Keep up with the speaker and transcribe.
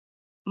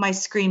my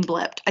screen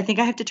blipped. I think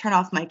I have to turn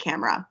off my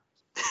camera.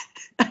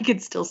 I can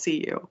still see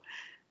you.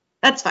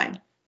 That's fine.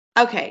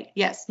 Okay,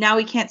 yes, now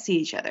we can't see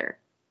each other.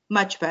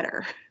 Much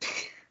better.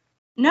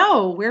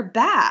 No, we're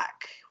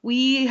back.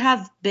 We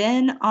have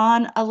been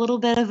on a little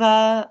bit of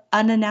a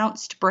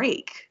unannounced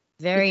break.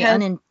 Very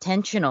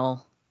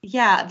unintentional.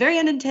 Yeah, very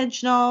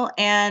unintentional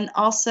and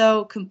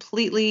also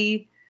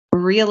completely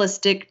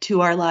realistic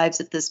to our lives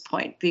at this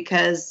point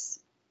because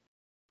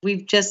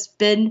we've just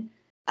been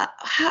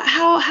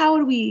how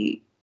would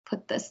we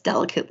put this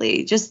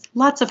delicately? Just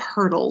lots of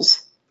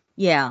hurdles.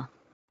 Yeah.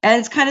 And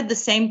it's kind of the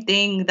same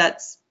thing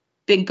that's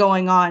been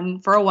going on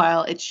for a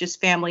while. It's just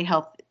family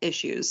health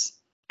issues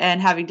and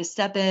having to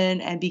step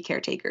in and be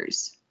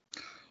caretakers.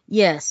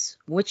 Yes,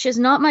 which is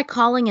not my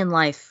calling in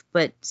life,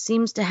 but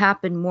seems to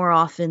happen more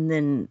often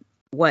than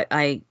what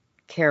I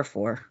care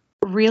for.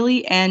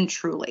 Really and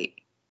truly.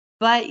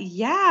 But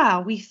yeah,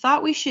 we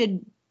thought we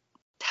should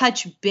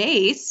touch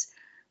base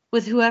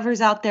with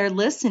whoever's out there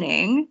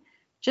listening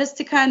just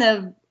to kind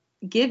of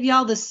give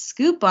y'all the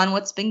scoop on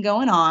what's been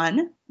going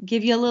on,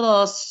 give you a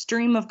little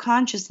stream of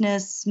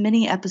consciousness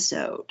mini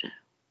episode.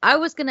 I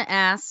was going to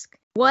ask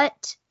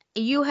what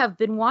you have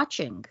been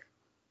watching.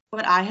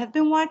 What I have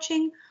been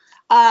watching?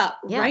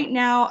 Right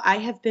now, I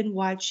have been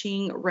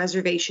watching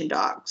Reservation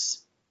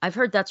Dogs. I've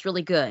heard that's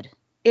really good.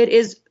 It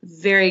is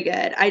very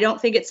good. I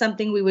don't think it's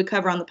something we would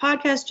cover on the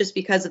podcast just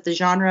because of the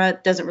genre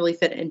doesn't really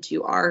fit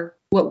into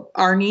what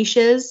our niche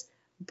is.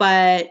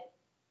 But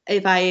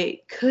if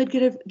I could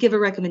give a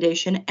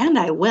recommendation, and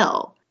I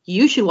will,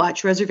 you should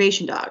watch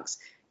Reservation Dogs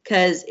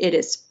because it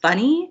is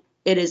funny,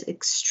 it is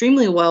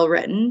extremely well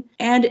written,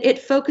 and it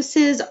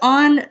focuses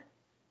on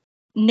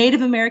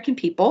Native American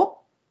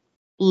people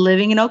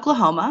living in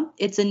Oklahoma.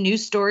 It's a new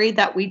story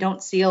that we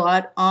don't see a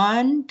lot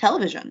on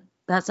television.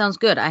 That sounds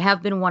good. I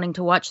have been wanting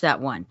to watch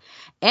that one.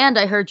 And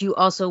I heard you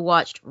also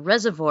watched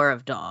Reservoir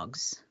of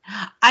Dogs.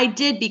 I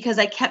did because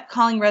I kept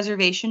calling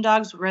Reservation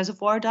Dogs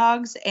Reservoir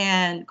Dogs,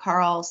 and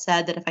Carl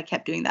said that if I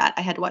kept doing that,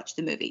 I had to watch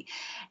the movie.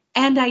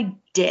 And I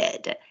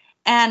did.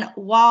 And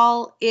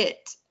while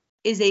it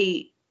is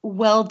a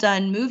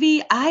well-done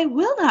movie, I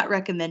will not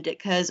recommend it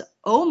because,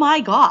 oh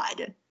my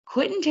God,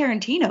 Quentin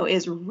Tarantino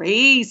is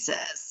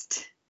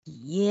racist.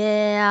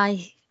 Yeah,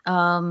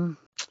 And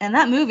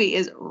that movie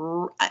is...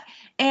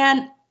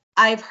 And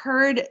I've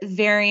heard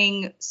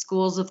varying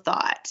schools of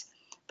thought,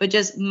 but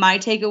just my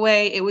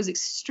takeaway, it was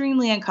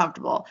extremely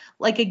uncomfortable.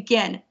 Like,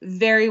 again,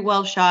 very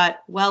well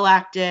shot, well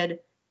acted,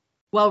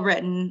 well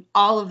written,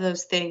 all of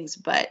those things.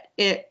 But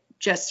it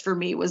just, for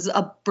me, was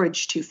a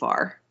bridge too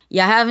far.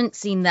 Yeah, I haven't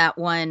seen that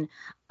one.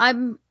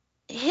 I'm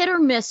hit or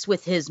miss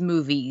with his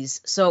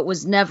movies, so it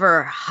was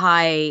never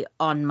high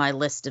on my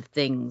list of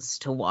things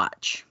to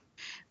watch.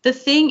 The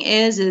thing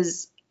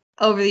is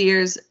over the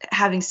years,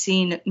 having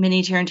seen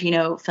many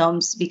Tarantino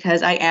films,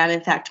 because I am,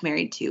 in fact,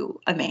 married to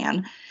a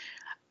man,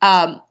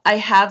 I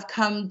have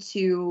come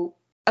to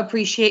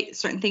appreciate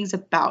certain things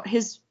about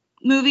his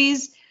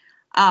movies.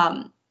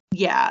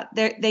 Yeah,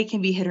 they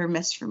can be hit or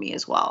miss for me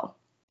as well.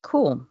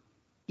 Cool.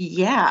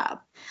 Yeah.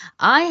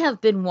 I have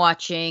been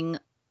watching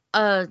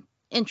a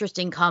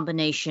interesting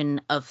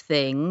combination of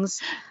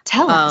things.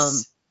 Tell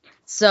us.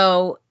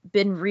 So,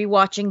 been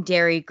rewatching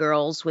Dairy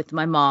Girls with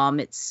my mom.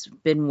 It's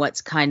been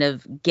what's kind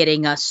of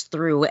getting us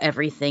through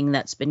everything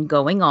that's been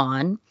going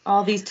on.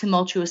 All these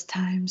tumultuous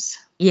times.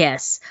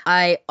 Yes.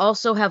 I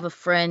also have a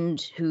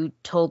friend who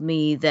told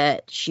me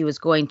that she was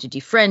going to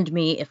defriend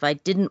me if I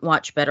didn't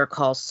watch Better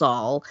Call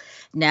Saul.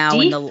 Now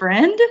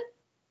Defriend?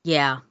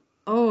 Yeah.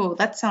 Oh,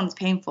 that sounds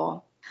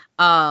painful.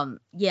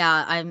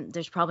 Yeah,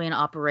 there's probably an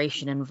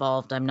operation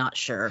involved. I'm not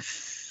sure.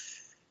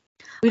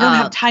 We don't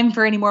have time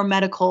for any more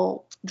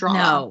medical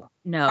drama.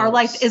 No. Our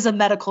life is a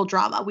medical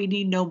drama. We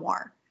need no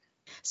more.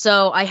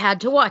 So I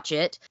had to watch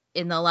it.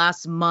 In the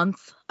last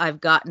month, I've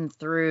gotten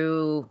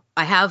through,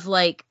 I have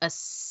like a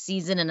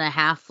season and a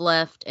half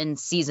left, and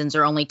seasons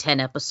are only 10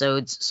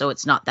 episodes, so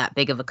it's not that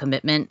big of a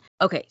commitment.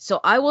 Okay, so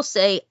I will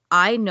say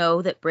I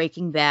know that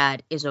Breaking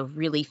Bad is a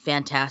really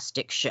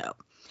fantastic show.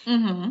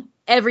 Mm-hmm.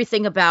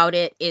 Everything about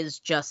it is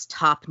just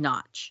top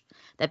notch.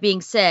 That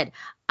being said,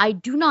 I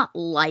do not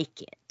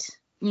like it.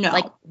 No.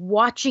 Like,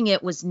 watching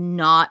it was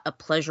not a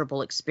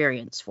pleasurable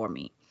experience for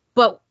me.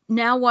 But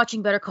now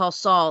watching Better Call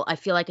Saul, I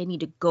feel like I need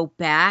to go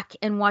back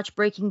and watch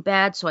Breaking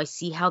Bad so I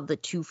see how the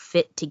two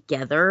fit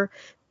together.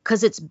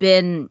 Because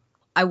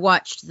I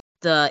watched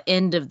the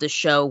end of the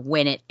show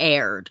when it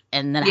aired,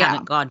 and then I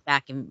haven't gone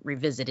back and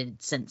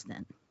revisited since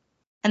then.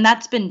 And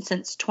that's been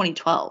since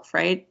 2012,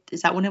 right?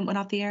 Is that when it went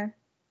off the air?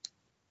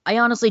 I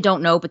honestly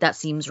don't know, but that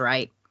seems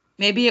right.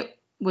 Maybe it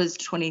was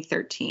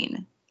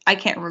 2013. I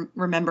can't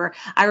remember.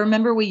 I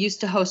remember we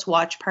used to host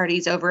watch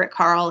parties over at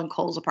Carl and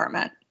Cole's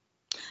apartment.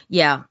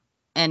 Yeah,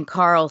 and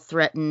Carl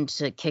threatened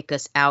to kick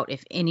us out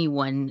if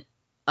anyone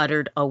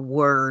uttered a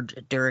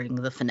word during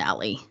the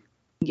finale.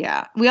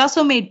 Yeah. We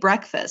also made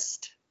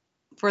breakfast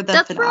for the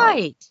finale. That's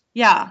right.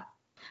 Yeah.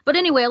 But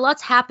anyway, a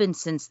lot's happened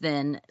since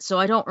then, so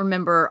I don't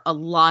remember a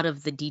lot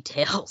of the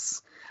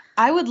details.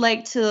 I would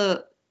like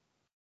to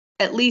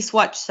at least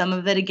watch some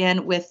of it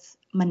again with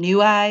my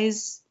new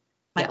eyes,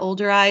 my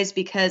older eyes,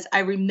 because I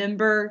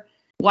remember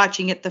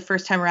watching it the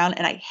first time around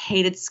and I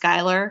hated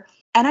Skylar.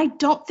 And I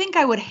don't think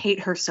I would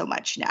hate her so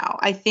much now.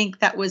 I think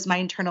that was my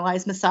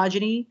internalized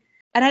misogyny.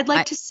 And I'd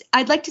like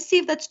to see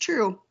if that's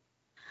true.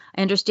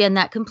 I understand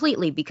that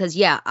completely because,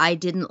 yeah, I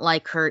didn't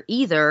like her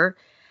either.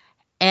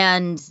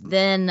 And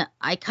then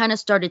I kind of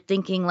started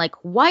thinking, like,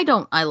 why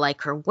don't I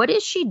like her? What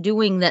is she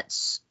doing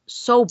that's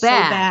so bad?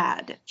 So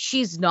bad.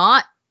 She's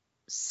not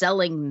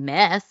selling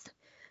meth.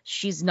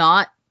 She's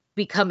not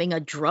becoming a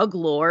drug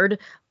lord.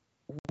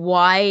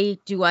 Why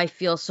do I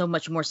feel so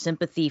much more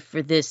sympathy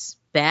for this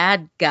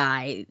bad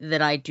guy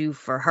than I do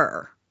for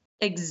her?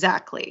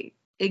 Exactly.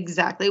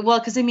 Well,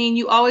 because I mean,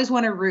 you always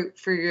want to root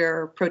for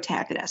your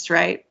protagonist,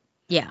 right?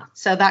 Yeah.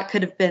 So that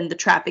could have been the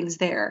trappings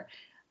there.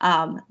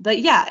 But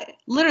yeah,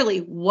 literally,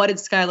 what did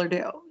Skylar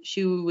do?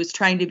 She was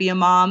trying to be a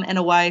mom and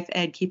a wife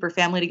and keep her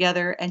family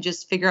together and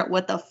just figure out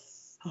what the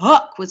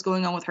fuck was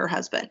going on with her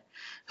husband,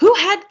 who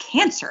had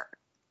cancer.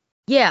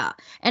 Yeah,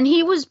 and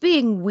he was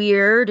being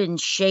weird and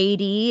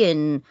shady,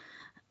 and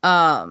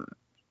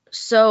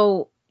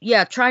so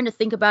yeah, trying to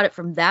think about it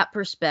from that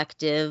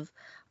perspective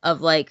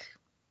of like,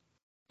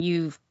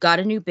 you've got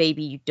a new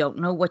baby, you don't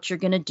know what you're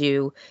gonna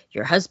do,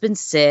 your husband's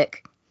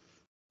sick,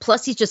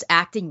 plus he's just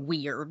acting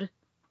weird.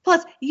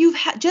 Plus, you've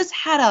just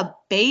had a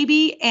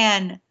baby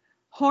and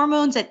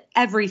hormones and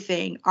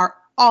everything are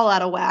all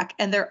out of whack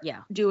and they're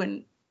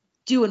doing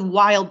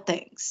wild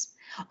things.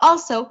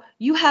 Also,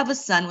 you have a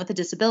son with a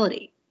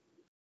disability.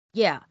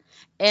 Yeah.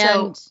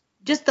 And so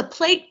just the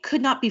plate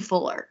could not be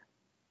fuller.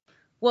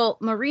 Well,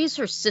 Marie's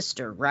her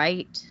sister,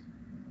 right?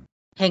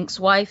 Hank's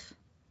wife?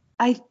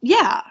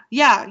 Yeah,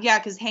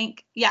 because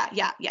Hank,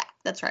 yeah,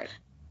 that's right.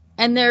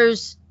 And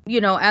there's,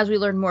 as we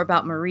learn more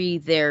about Marie,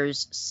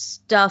 there's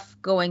stuff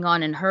going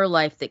on in her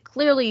life that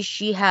clearly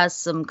she has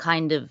some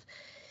kind of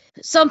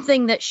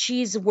something that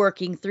she's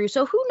working through.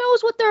 So who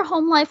knows what their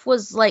home life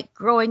was like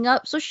growing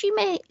up. So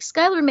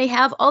Skylar may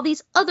have all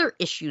these other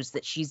issues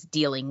that she's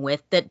dealing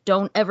with that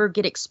don't ever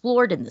get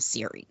explored in the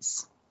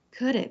series.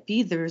 Could it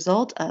be the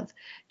result of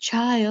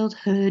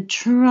childhood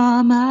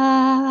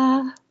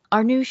trauma?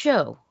 Our new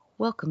show,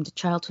 Welcome to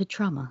Childhood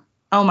Trauma.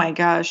 Oh my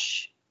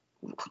gosh.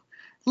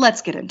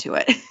 Let's get into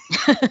it.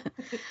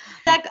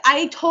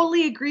 I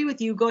totally agree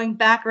with you going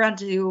back around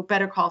to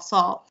Better Call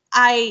Saul.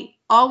 I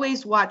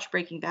always watched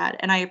Breaking Bad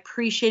and I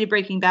appreciated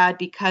Breaking Bad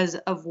because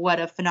of what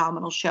a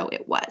phenomenal show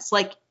it was.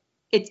 Like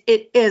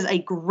it is a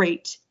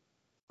great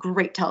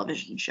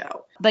television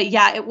show. But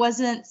yeah, it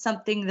wasn't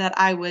something that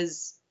I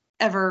was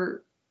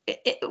ever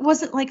it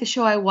wasn't like a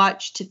show I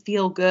watched to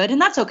feel good,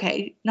 and that's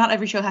okay. Not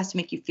every show has to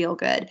make you feel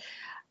good.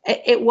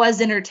 It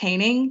was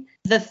entertaining.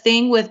 The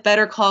thing with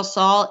Better Call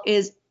Saul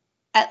is,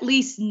 at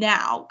least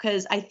now,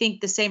 because I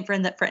think the same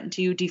friend that threatened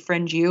to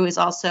defriend you is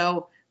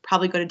also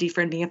probably going to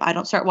defriend me if I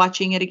don't start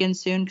watching it again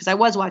soon, because I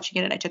was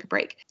watching it and I took a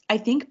break. I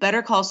think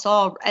Better Call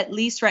Saul, at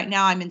least right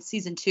now, I'm in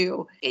season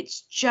 2.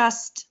 It's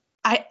just,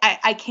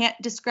 I can't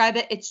describe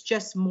it. It's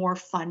just more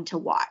fun to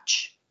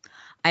watch.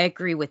 I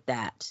agree with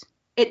that.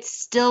 It's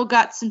still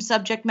got some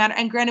subject matter.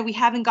 And granted, we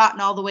haven't gotten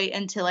all the way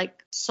into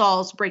like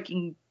Saul's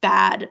Breaking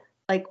Bad,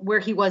 like where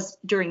he was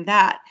during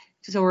that.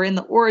 So we're in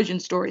the origin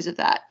stories of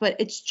that.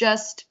 But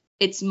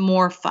it's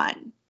more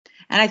fun.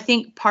 And I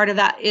think part of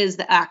that is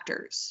the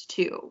actors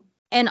too.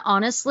 And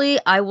honestly,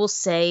 I will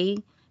say,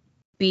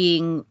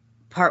 being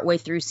partway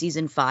through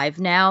season 5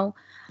 now.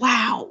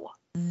 Wow.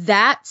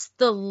 That's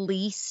the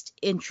least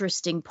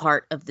interesting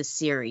part of the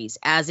series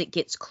as it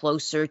gets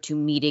closer to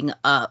meeting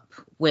up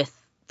with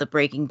the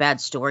Breaking Bad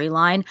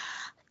storyline.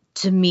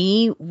 To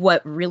me,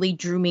 what really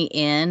drew me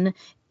in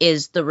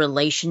is the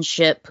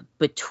relationship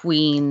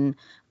between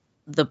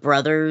the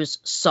brothers,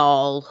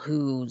 Saul,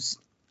 whose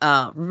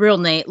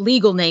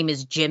legal name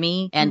is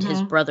Jimmy, and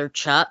his brother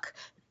Chuck.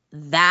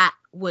 That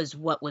was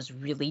what was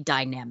really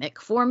dynamic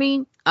for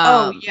me.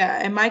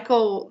 And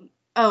Michael,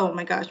 oh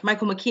my gosh,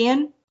 Michael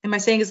McKean. Am I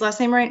saying his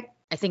last name right?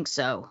 I think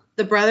so.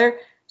 The brother.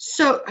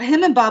 So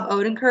him and Bob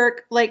Odenkirk,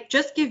 like,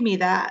 just give me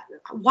that.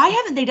 Why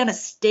haven't they done a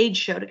stage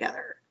show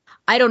together?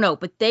 I don't know,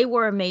 but they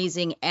were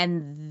amazing,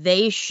 and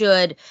they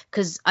should,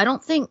 because I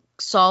don't think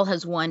Saul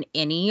has won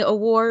any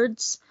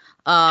awards.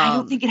 I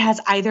don't think it has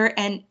either,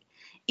 and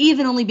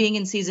even only being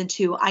in season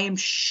 2, I am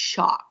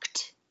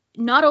shocked.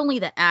 Not only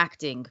the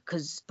acting,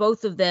 because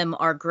both of them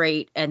are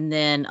great, and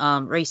then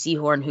Ray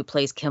Seahorn, who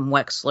plays Kim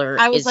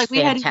Wexler, is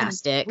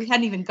fantastic. We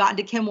hadn't even gotten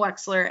to Kim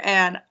Wexler,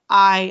 and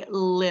I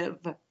live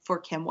for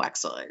Kim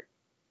Wexler.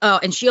 Oh,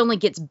 and she only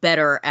gets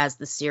better as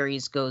the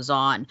series goes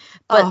on.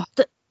 But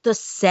the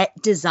set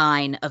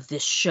design of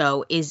this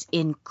show is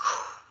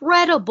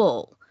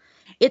incredible.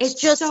 It's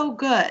just so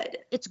good.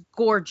 It's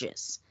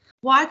gorgeous.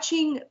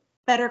 Watching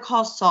Better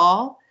Call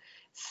Saul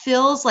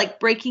feels like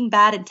Breaking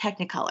Bad in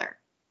Technicolor.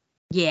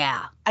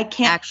 Yeah. I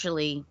can't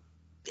actually.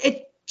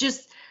 It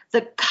just,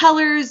 the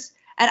colors,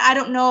 and I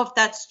don't know if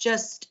that's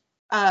just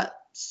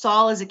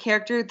Saul as a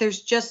character.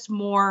 There's just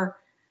more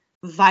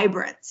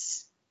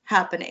vibrance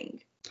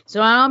happening. So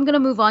now I'm going to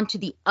move on to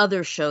the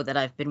other show that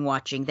I've been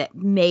watching that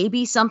may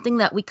be something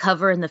that we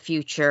cover in the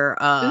future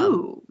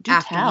Ooh, do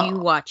after you tell.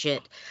 watch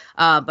it.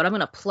 But I'm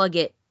going to plug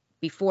it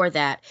before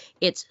that.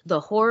 It's The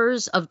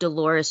Horrors of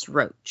Dolores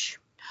Roach.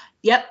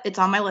 Yep, it's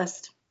on my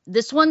list.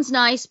 This one's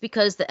nice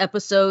because the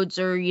episodes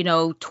are,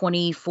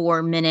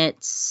 24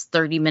 minutes,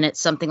 30 minutes,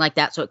 something like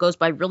that. So it goes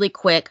by really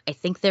quick. I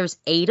think there's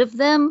 8 of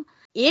them.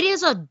 It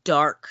is a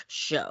dark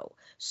show.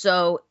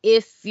 So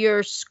if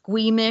you're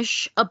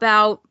squeamish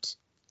about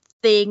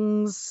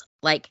things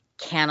like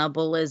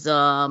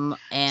cannibalism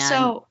and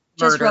So,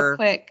 just real murder.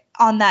 quick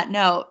on that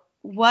note,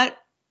 what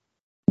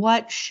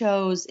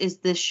shows is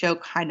this show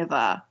kind of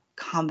a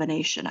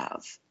combination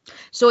of?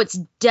 So it's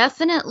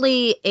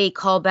definitely a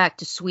callback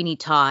to Sweeney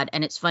Todd,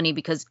 and it's funny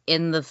because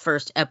in the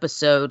first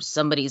episode,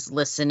 somebody's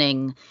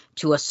listening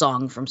to a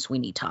song from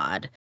Sweeney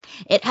Todd.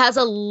 It has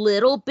a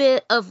little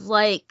bit of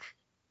like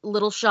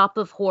Little Shop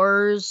of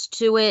Horrors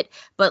to it,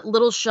 but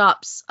Little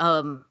Shop's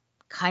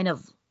kind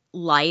of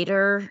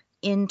lighter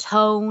in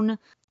tone.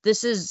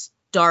 This is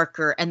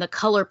darker, and the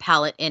color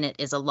palette in it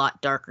is a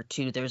lot darker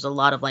too. There's a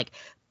lot of like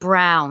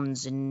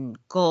browns and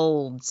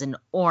golds and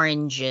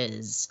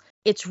oranges.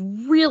 It's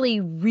really,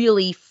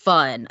 really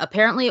fun.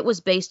 Apparently it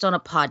was based on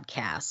a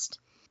podcast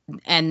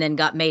and then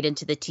got made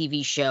into the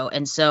TV show.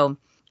 And so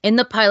in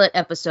the pilot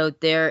episode,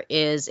 there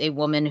is a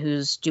woman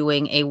who's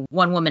doing a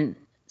one-woman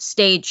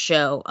stage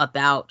show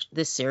about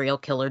the serial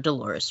killer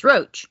Dolores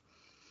Roach.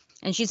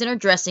 And she's in her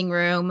dressing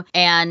room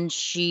and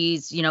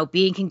she's,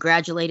 being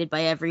congratulated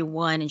by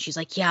everyone. And she's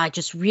like, yeah, I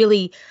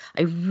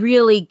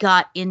really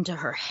got into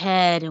her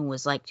head and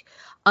was like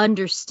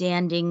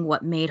understanding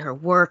what made her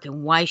work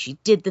and why she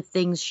did the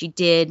things she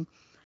did.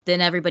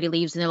 Then everybody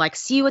leaves and they're like,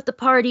 see you at the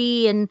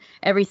party and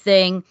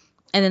everything.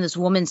 And then this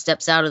woman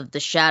steps out of the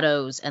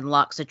shadows and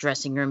locks the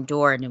dressing room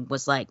door and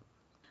was like,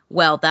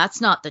 well, that's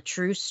not the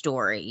true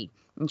story.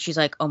 And she's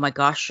like, oh my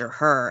gosh, you're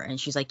her. And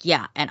she's like,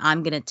 yeah, and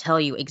I'm going to tell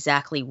you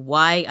exactly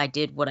why I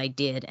did what I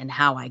did and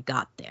how I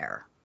got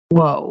there.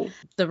 Whoa.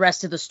 The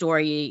rest of the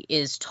story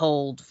is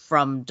told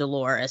from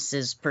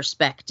Dolores's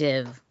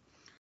perspective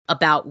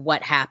about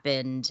what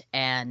happened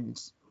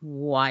and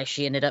why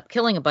she ended up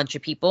killing a bunch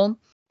of people.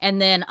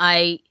 And then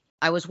I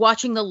was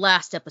watching the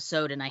last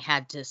episode and I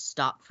had to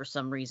stop for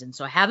some reason.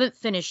 So I haven't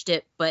finished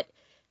it, but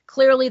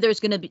clearly there's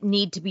going to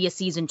need to be a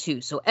season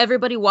 2. So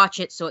everybody watch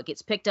it so it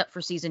gets picked up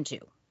for season 2.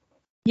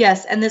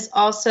 Yes, and this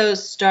also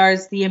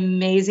stars the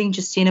amazing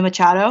Justina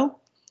Machado,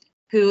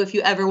 who, if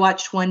you ever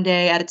watched One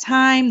Day at a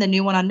Time, the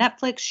new one on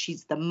Netflix,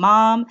 she's the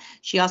mom.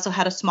 She also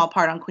had a small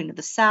part on Queen of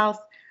the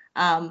South,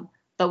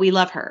 but we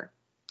love her.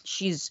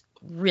 She's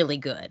really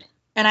good.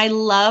 And I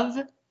love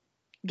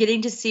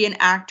getting to see an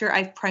actor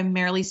I've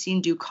primarily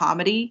seen do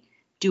comedy,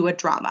 do a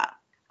drama.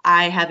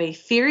 I have a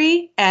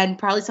theory, and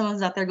probably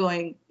someone's out there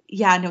going,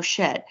 yeah, no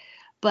shit.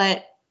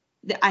 But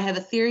I have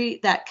a theory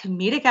that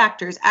comedic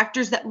actors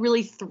that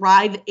really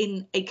thrive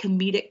in a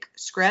comedic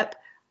script,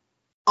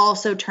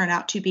 also turn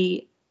out to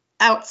be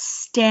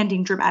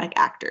outstanding dramatic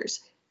actors.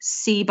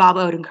 See Bob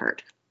Odenkirk.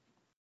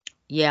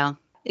 Yeah.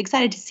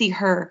 Excited to see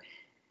her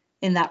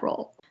in that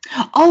role.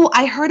 Oh,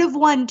 I heard of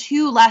one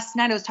too last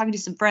night. I was talking to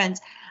some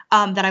friends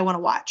that I want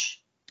to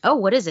watch. Oh,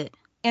 what is it?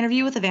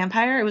 Interview with a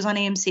Vampire. It was on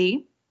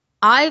AMC.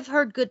 I've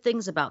heard good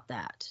things about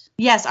that.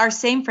 Yes, our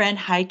same friend,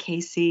 hi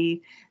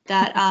Casey,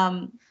 that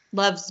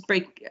loves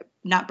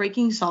not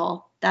Breaking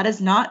Saul. That is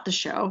not the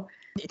show.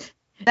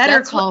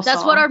 Better Call Saul.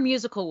 That's what our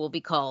musical will be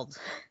called.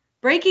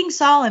 Breaking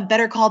Saul and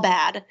Better Call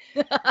Bad.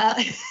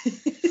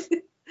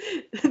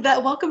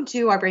 Welcome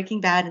to our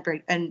Breaking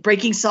Bad and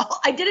Breaking Saul.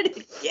 I did it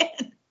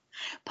again.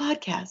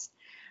 Podcast.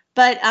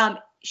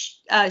 But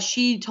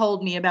she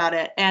told me about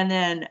it, and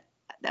then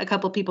a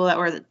couple of people that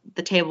were at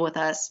the table with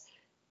us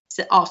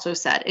also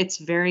said it's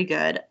very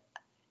good.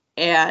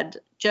 And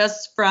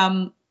just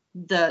from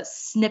the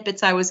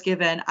snippets I was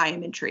given, I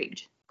am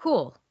intrigued.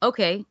 Cool.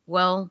 Okay.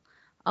 Well,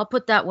 I'll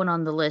put that one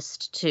on the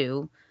list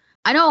too.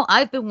 I know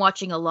I've been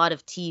watching a lot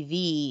of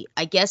TV,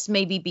 I guess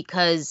maybe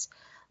because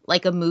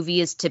like a movie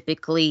is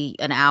typically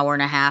an hour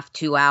and a half,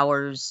 2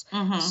 hours.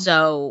 Mm-hmm.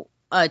 So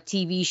a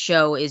TV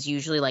show is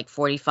usually like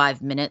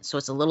 45 minutes. So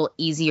it's a little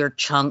easier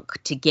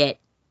chunk to get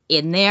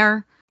in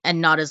there and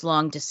not as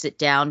long to sit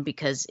down,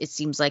 because it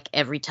seems like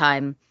every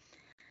time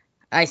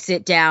I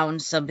sit down,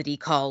 somebody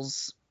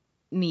calls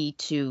me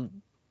to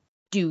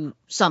do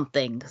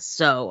something.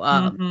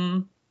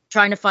 So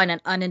trying to find an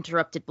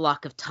uninterrupted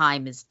block of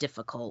time is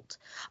difficult.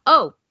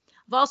 Oh,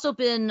 I've also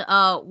been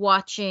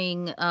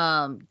watching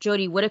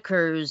Jodie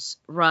Whittaker's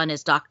run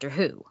as Doctor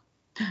Who.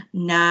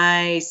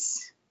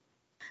 Nice.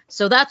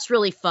 So that's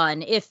really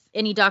fun. If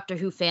any Doctor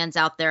Who fans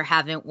out there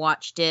haven't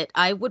watched it,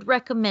 I would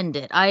recommend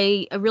it.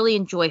 I really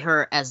enjoy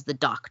her as the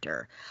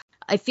Doctor.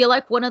 I feel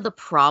like one of the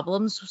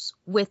problems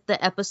with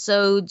the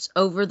episodes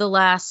over the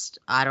last,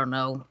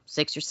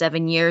 6 or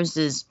 7 years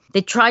is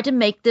they tried to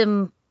make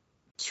them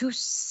too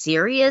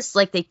serious.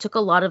 Like they took a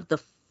lot of the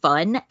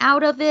fun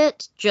out of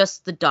it,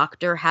 just the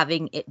Doctor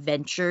having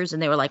adventures,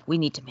 and they were like, we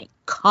need to make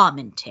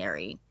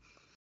commentary.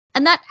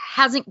 And that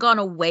hasn't gone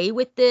away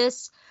with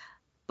this,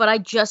 but I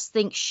just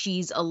think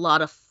she's a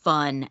lot of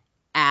fun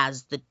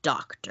as the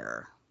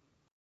Doctor.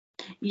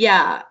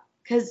 Yeah,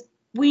 because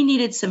we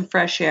needed some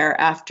fresh air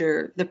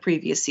after the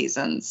previous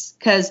seasons.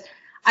 Because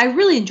I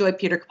really enjoyed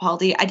Peter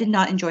Capaldi. I did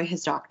not enjoy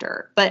his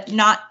Doctor, but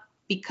not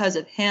because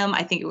of him.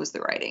 I think it was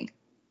the writing.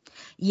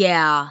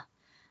 Yeah.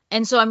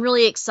 And so I'm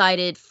really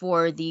excited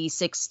for the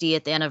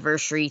 60th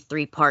anniversary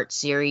 3-part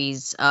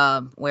series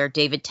where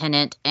David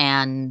Tennant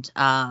and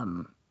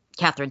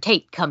Catherine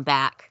Tate come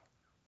back.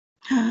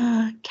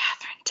 Catherine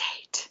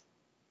Tate.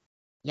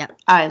 Yep.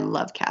 I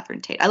love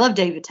Catherine Tate. I love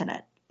David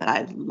Tennant, but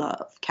I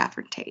love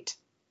Catherine Tate.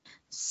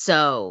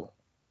 So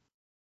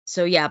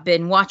yeah,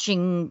 been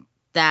watching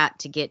that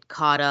to get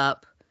caught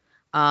up.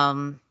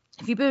 Have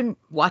you been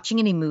watching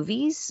any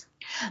movies?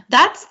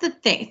 That's the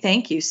thing.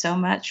 Thank you so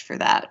much for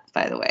that,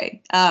 by the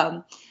way.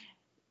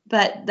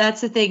 But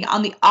that's the thing.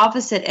 On the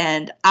opposite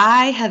end,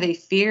 I have a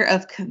fear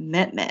of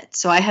commitment.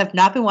 So I have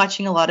not been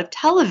watching a lot of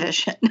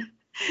television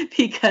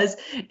because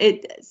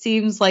it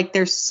seems like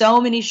there's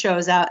so many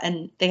shows out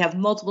and they have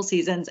multiple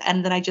seasons.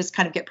 And then I just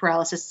kind of get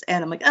paralysis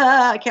and I'm like,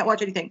 I can't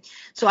watch anything.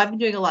 So I've been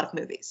doing a lot of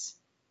movies.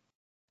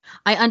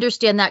 I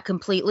understand that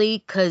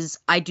completely because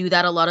I do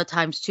that a lot of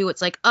times too.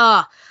 It's like,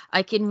 I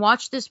can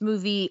watch this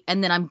movie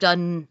and then I'm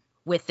done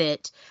with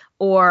it.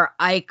 Or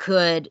I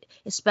could,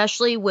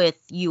 especially with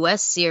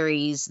US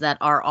series that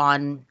are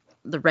on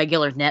the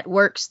regular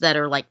networks that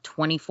are like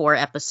 24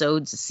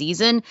 episodes a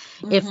season.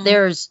 Mm-hmm. If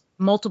there's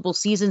multiple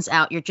seasons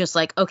out, you're just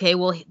like, okay,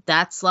 well,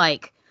 that's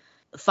like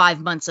 5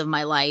 months of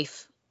my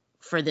life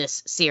for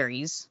this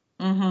series.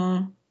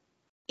 Mm-hmm.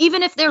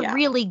 Even if they're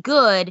really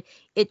good,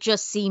 it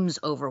just seems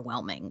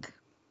overwhelming.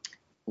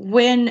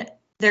 When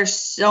there's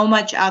so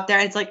much out there,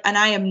 it's like, and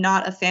I am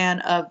not a fan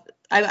of,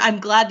 I'm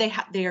glad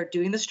they are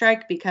doing the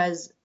strike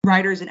because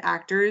writers and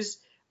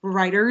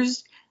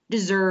writers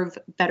deserve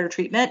better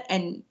treatment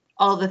and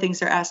all the things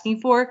they're asking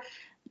for.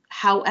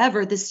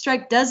 However, this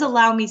strike does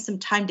allow me some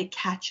time to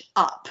catch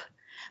up,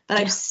 but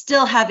I'm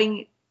still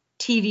having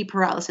TV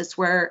paralysis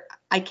where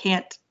I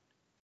can't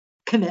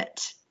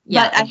commit.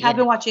 Yeah, but I've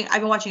been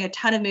watching a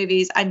ton of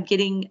movies. I'm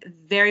getting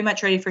very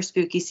much ready for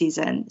spooky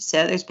season.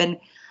 So there's been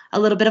a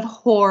little bit of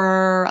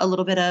horror, a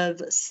little bit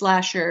of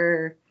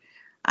slasher,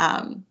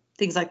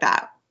 things like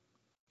that.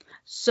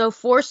 So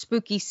for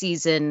spooky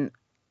season,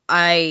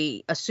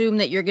 I assume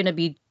that you're going to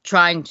be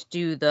trying to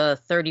do the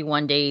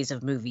 31 days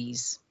of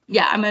movies.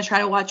 Yeah, I'm going to try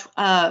to watch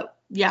a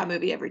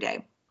movie every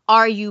day.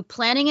 Are you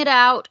planning it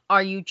out?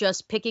 Are you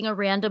just picking a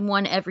random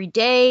one every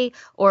day?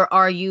 Or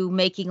are you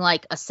making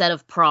like a set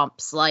of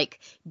prompts? Like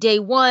day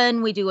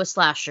 1, we do a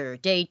slasher.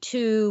 Day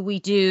 2, we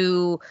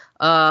do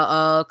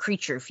a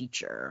creature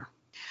feature.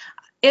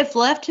 If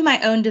left to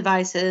my own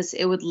devices,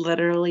 it would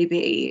literally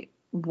be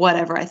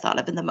whatever I thought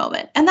of in the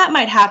moment. And that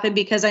might happen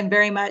because I'm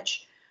very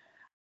much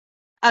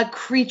a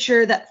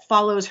creature that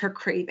follows her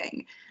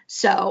craving.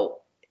 So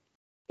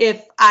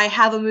if I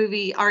have a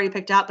movie already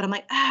picked out, but I'm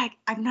like,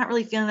 I'm not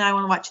really feeling that I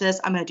want to watch this,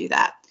 I'm going to do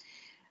that.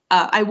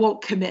 I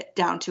won't commit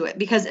down to it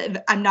because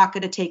I'm not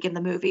going to take in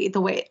the movie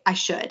the way I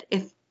should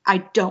if I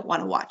don't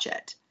want to watch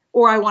it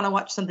or I want to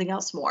watch something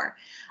else more.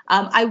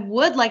 I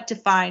would like to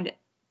find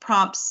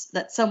prompts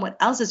that someone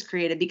else has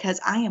created because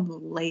I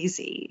am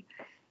lazy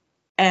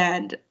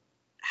and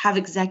have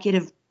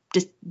executive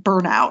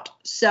burnout.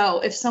 So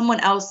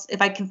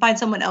if I can find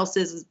someone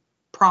else's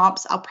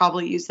prompts, I'll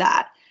probably use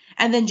that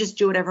and then just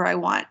do whatever I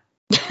want.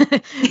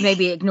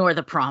 Maybe ignore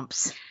the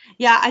prompts.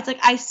 Yeah, it's like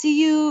I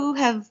see you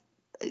have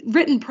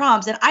written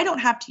prompts and I don't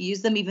have to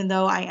use them even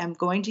though I am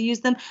going to use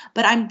them,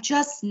 but I'm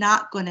just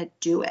not going to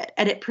do it.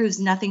 And it proves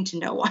nothing to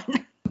no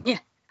one. Yeah,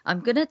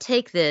 I'm going to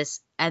take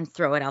this and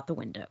throw it out the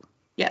window.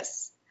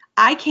 Yes,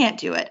 I can't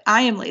do it.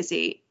 I am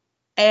lazy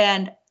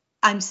and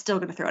I'm still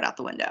going to throw it out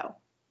the window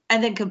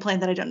and then complain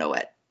that I don't know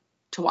what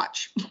to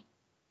watch.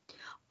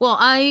 Well,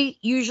 I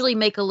usually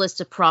make a list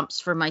of prompts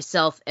for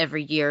myself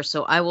every year,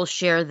 so I will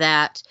share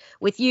that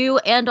with you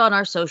and on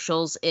our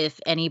socials if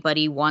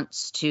anybody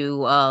wants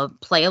to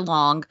play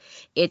along.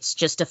 It's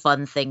just a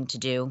fun thing to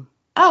do.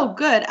 Oh,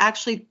 good.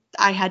 Actually,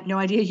 I had no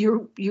idea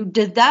you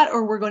did that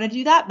or were going to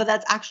do that, but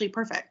that's actually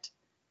perfect.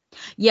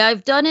 Yeah,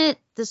 I've done it.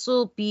 This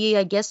will be,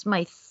 I guess,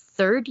 my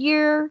 3rd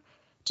year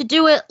to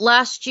do it.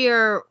 Last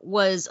year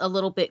was a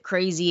little bit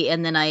crazy,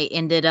 and then I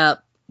ended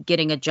up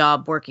getting a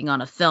job working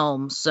on a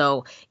film,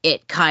 so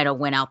it kind of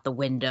went out the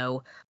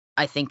window.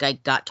 I think I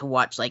got to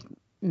watch like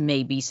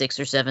maybe 6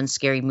 or 7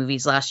 scary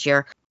movies last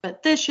year.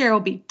 But this year will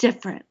be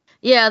different.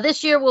 Yeah,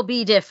 this year will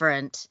be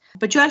different.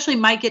 But you actually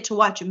might get to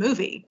watch a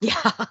movie.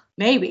 Yeah.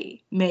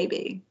 Maybe.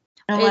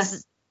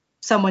 Unless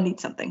someone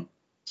needs something.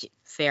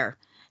 Fair.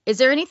 Is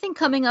there anything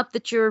coming up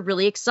that you're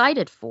really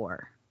excited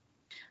for?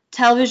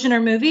 Television or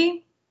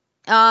movie?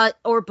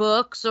 Or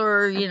books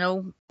or,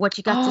 what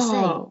you got to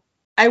say.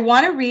 I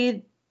want to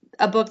read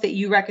a book that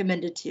you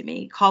recommended to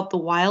me called The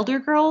Wilder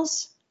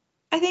Girls,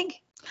 I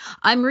think.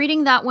 I'm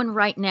reading that one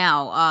right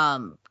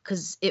now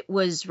because it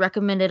was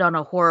recommended on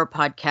a horror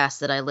podcast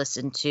that I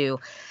listened to.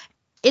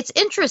 It's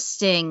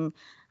interesting.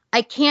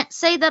 I can't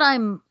say that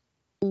I'm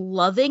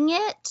loving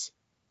it,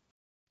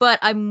 but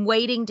I'm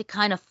waiting to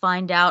kind of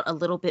find out a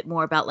little bit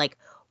more about like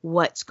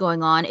what's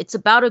going on. It's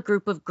about a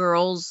group of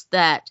girls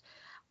that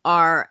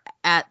are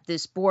at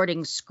this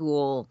boarding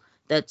school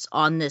that's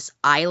on this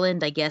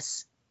island, I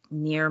guess,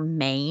 near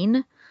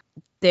Maine.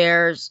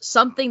 There's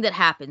something that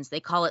happens. They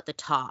call it the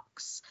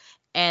tox.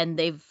 And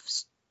they've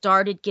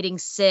started getting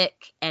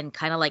sick and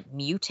kind of like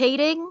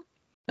mutating.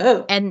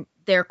 Oh. And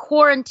they're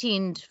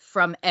quarantined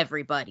from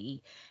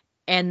everybody.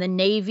 And the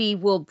Navy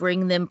will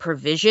bring them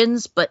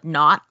provisions, but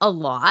not a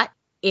lot.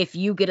 If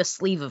you get a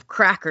sleeve of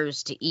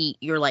crackers to eat,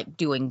 you're like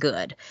doing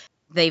good.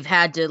 They've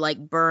had to like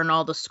burn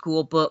all the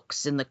school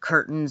books and the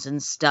curtains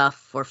and stuff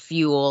for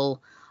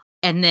fuel.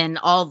 And then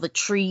all the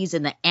trees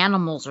and the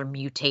animals are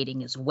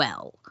mutating as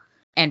well.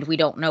 And we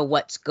don't know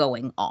what's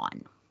going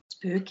on.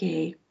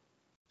 Spooky.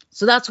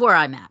 So that's where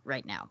I'm at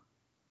right now.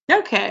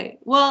 Okay.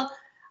 Well,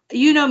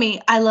 you know me.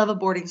 I love a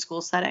boarding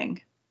school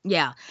setting.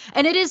 Yeah.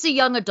 And it is a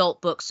young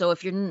adult book. So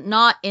if you're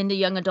not into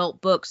young adult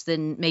books,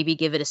 then maybe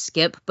give it a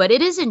skip. But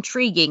it is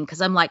intriguing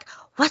because I'm like,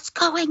 what's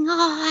going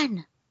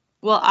on?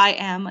 Well, I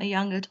am a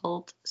young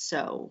adult,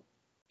 so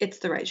it's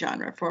the right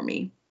genre for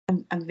me.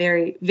 I'm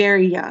very,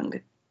 very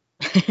young.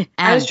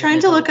 I was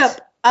trying to look up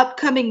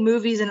upcoming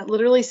movies, and it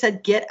literally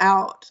said Get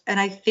Out. And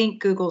I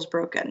think Google's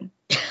broken.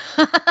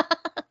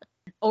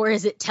 Or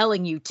is it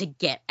telling you to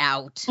get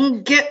out?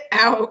 Get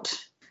out.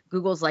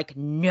 Google's like,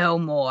 no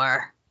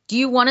more. Do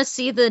you want to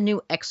see the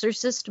new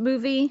Exorcist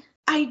movie?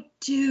 I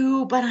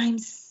do, but I'm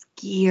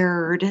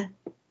scared.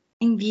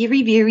 I'm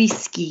very, very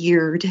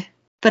scared.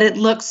 But it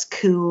looks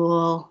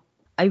cool.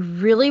 I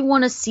really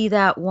want to see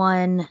that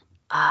one.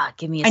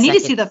 Give me a second. second. I need to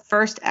see the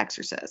first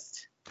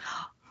Exorcist.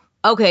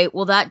 Okay,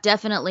 well, that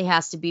definitely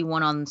has to be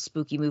one on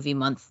Spooky Movie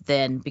Month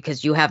then,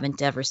 because you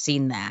haven't ever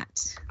seen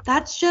that.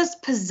 That's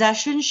just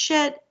possession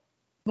shit.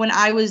 When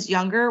I was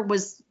younger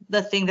was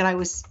the thing that I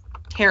was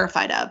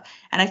terrified of.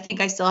 And I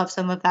think I still have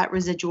some of that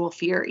residual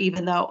fear,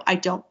 even though I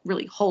don't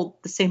really hold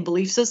the same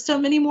belief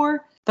system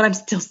anymore. But I'm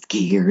still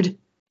scared.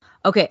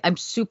 Okay, I'm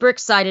super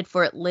excited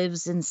for It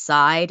Lives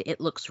Inside.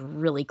 It looks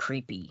really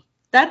creepy.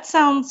 That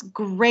sounds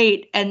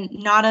great and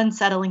not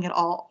unsettling at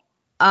all.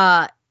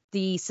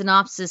 The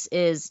synopsis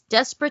is,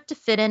 desperate to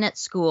fit in at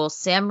school,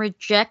 Sam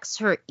rejects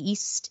her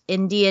East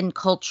Indian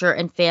culture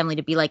and family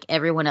to be like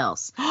everyone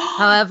else.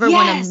 However,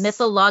 Yes! When a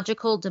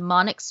mythological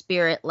demonic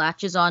spirit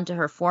latches onto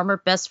her former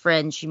best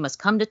friend, she must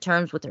come to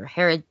terms with her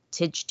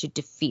heritage to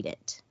defeat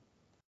it.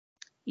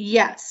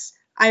 Yes.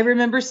 I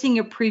remember seeing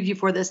a preview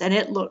for this, and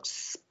it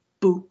looks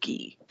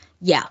spooky.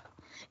 Yeah.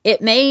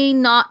 It may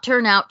not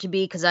turn out to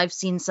be, because I've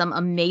seen some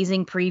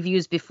amazing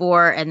previews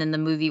before, and then the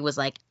movie was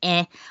like,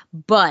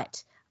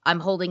 but I'm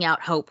holding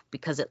out hope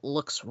because it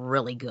looks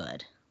really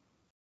good.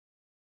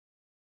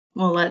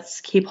 Well,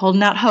 let's keep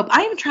holding out hope.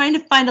 I am trying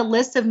to find a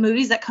list of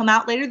movies that come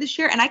out later this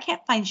year, and I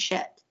can't find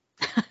shit.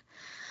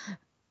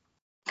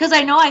 Because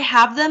I know I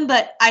have them,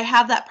 but I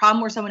have that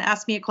problem where someone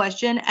asks me a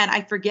question, and I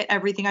forget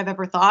everything I've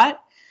ever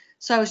thought.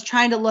 So I was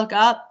trying to look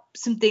up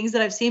some things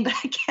that I've seen, but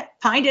I can't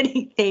find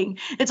anything.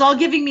 It's all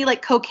giving me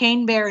like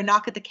Cocaine Bear and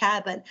Knock at the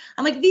Cabin.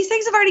 I'm like, these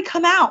things have already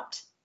come out.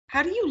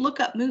 How do you look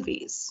up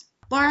movies?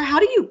 Laura, how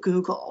do you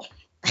Google?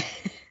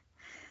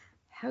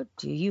 How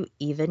do you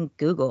even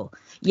Google?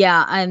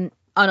 Yeah, I'm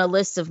on a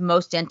list of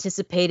most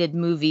anticipated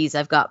movies.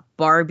 I've got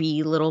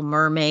Barbie, Little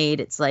Mermaid.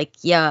 It's like,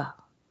 yeah.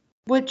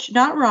 Which,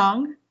 not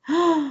wrong.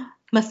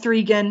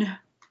 Mathregan.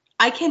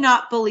 I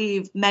cannot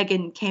believe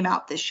Megan came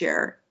out this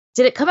year.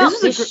 Did it come out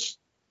this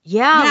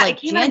Yeah, like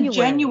it came out in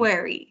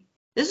January.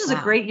 This was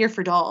a great year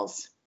for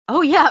dolls.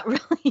 Oh, yeah,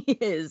 it really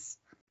is.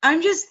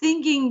 I'm just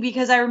thinking,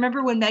 because I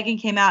remember when Megan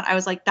came out, I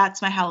was like,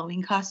 that's my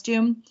Halloween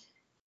costume.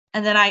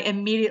 And then I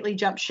immediately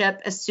jumped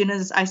ship as soon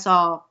as I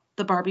saw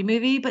the Barbie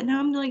movie. But now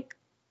I'm like,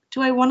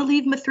 do I want to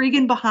leave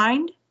Mathregan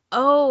behind?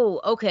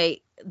 Oh,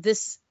 okay.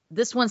 This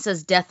one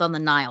says Death on the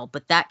Nile,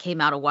 but that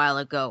came out a while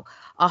ago.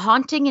 A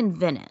Haunting in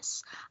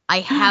Venice. I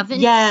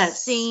haven't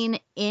seen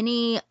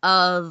any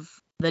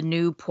of the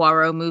new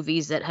Poirot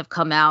movies that have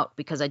come out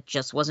because I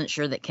just wasn't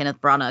sure that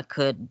Kenneth Branagh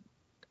could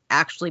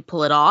actually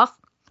pull it off.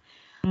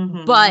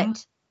 Mm-hmm.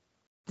 But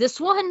this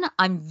one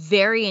I'm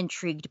very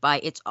intrigued by.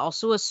 It's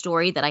also a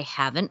story that I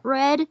haven't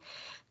read,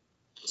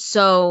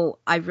 so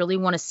I really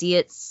want to see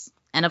it.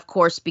 And of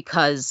course,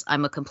 because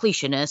I'm a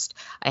completionist,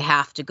 I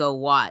have to go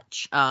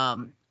watch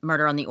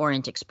Murder on the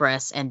Orient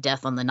Express and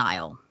Death on the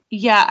Nile.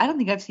 Yeah, I don't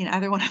think I've seen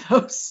either one of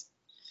those.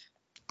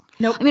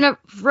 Nope. I mean, I've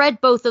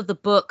read both of the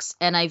books,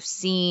 and I've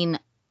seen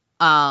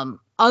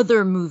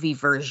other movie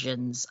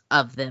versions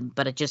of them,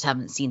 but I just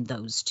haven't seen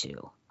those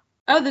two.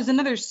 Oh, there's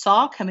another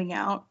Saw coming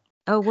out.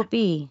 Oh,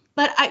 whoopee.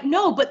 But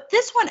but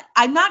this one,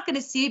 I'm not going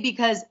to see it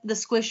because the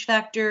squish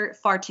factor,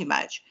 far too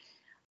much.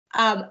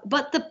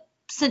 But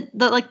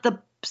the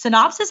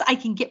synopsis I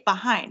can get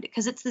behind,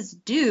 because it's this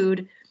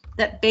dude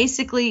that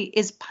basically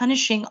is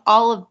punishing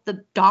all of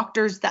the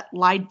doctors that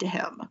lied to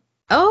him.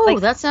 Oh, like,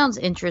 that sounds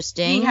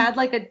interesting. He had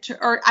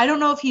or I don't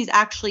know if he's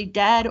actually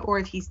dead or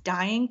if he's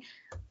dying,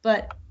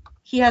 but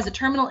he has a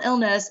terminal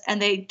illness,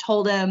 and they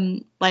told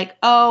him like,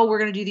 oh, we're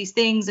going to do these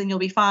things and you'll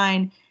be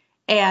fine.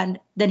 And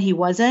then he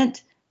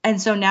wasn't.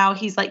 And so now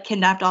he's like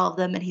kidnapped all of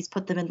them and he's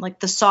put them in like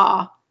the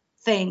Saw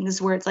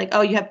things where it's like,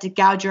 oh, you have to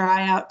gouge your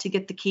eye out to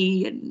get the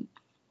key and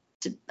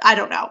I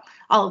don't know,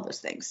 all of those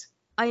things.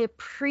 I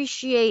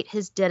appreciate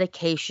his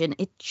dedication.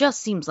 It just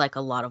seems like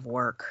a lot of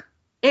work.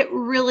 It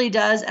really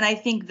does. And I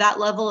think that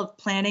level of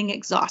planning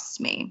exhausts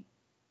me.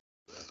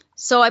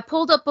 So I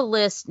pulled up a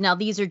list. Now,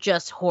 these are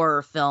just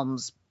horror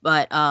films,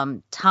 but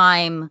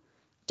Time.com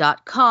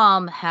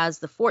has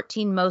the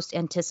 14 most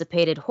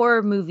anticipated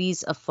horror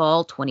movies of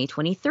fall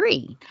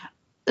 2023.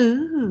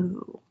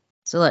 Ooh.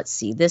 So let's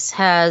see. This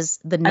has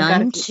The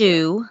Nun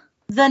 2.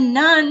 The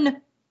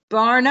Nun,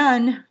 bar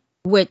none.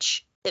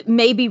 Which it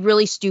may be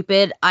really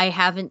stupid. I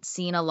haven't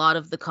seen a lot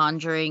of The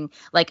Conjuring.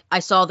 Like, I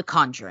saw The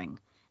Conjuring,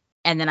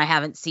 and then I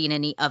haven't seen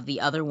any of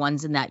the other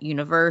ones in that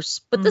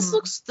universe. But this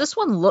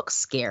one looks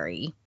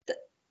scary.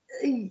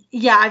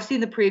 Yeah, I've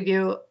seen the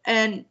preview,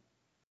 and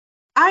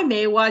I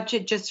may watch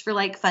it just for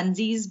like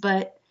funsies,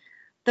 but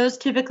those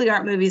typically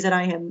aren't movies that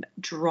I am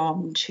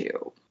drawn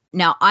to.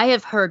 Now, I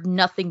have heard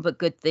nothing but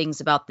good things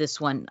about this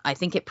one. I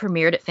think it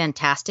premiered at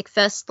Fantastic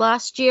Fest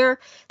last year.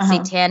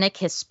 Satanic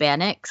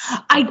Hispanics.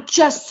 I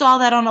just saw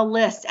that on a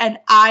list, and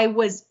I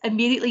was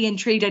immediately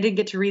intrigued. I didn't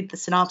get to read the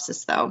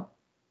synopsis, though.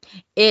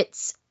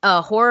 It's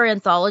a horror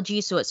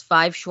anthology, so it's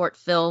 5 short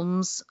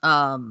films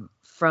from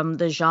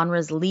the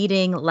genre's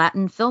leading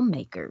Latin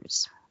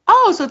filmmakers.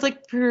 Oh, so it's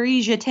like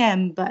Paris Je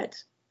t'aime, but...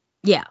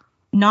 Yeah.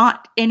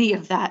 Not any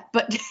of that,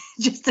 but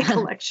just a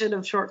collection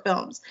of short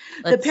films.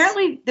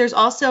 Apparently, there's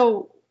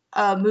also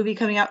a movie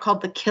coming out called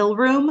The Kill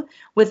Room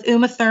with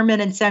Uma Thurman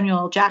and Samuel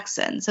L.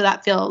 Jackson. So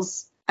that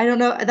feels, I don't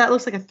know, that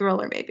looks like a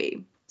thriller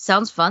maybe.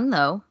 Sounds fun,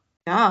 though.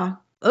 Yeah.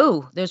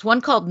 Oh, there's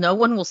one called No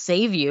One Will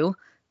Save You.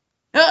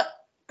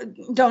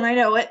 Don't I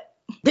know it?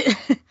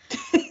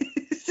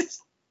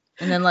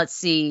 And then let's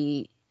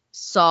see,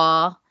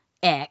 Saw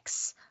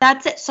X.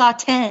 That's it, Saw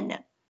 10.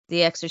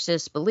 The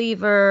Exorcist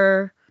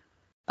Believer.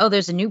 Oh,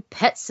 there's a new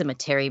Pet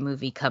Sematary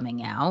movie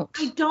coming out.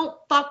 I don't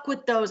fuck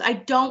with those. I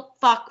don't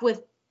fuck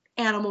with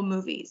animal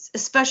movies,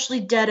 especially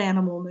dead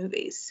animal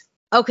movies.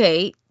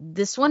 Okay,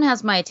 this one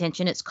has my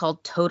attention. It's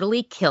called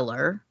Totally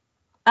Killer.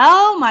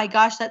 Oh my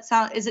gosh,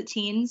 is it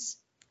teens?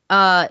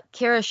 Kara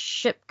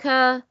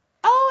Shipka.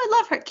 Oh, I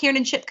love her.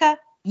 Kiernan Shipka?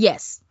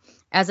 Yes.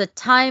 As a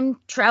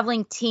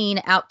time-traveling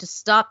teen out to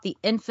stop the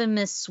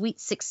infamous Sweet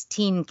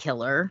 16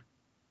 killer.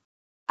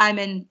 I'm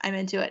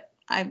into it.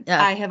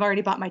 I have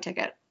already bought my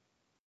ticket.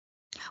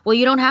 Well,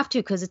 you don't have to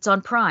because it's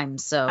on Prime,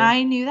 so.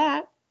 I knew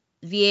that.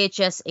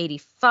 VHS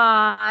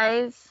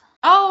 85.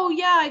 Oh,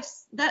 yeah.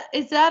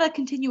 Is that a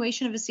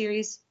continuation of a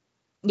series?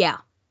 Yeah.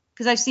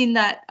 Because I've seen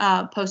that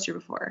poster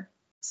before.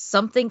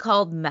 Something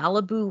called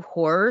Malibu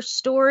Horror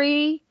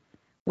Story,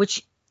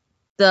 which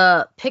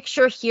the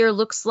picture here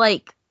looks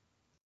like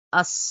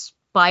a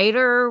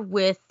spider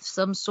with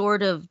some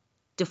sort of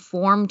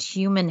deformed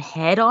human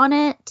head on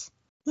it.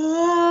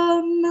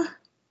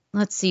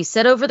 Let's see.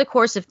 Set over the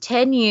course of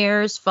 10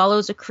 years,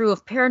 follows a crew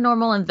of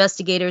paranormal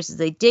investigators as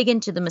they dig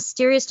into the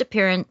mysterious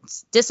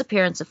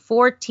disappearance of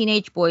 4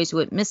 teenage boys who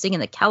went missing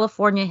in the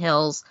California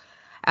hills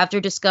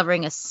after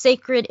discovering a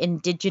sacred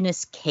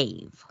indigenous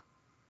cave.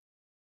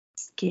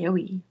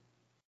 Scary.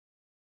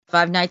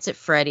 Five Nights at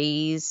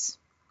Freddy's.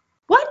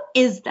 What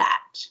is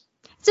that?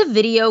 It's a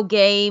video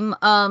game.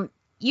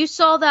 You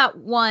saw that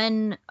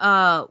one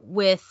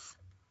with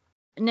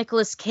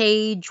Nicolas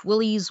Cage,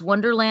 Willy's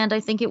Wonderland,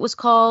 I think it was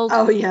called.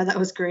 Oh yeah, that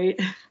was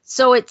great.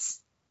 So it's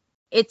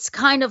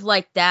kind of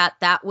like that.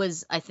 That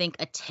was, I think,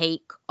 a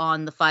take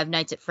on the Five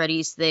Nights at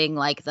Freddy's thing.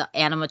 Like the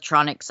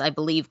animatronics, I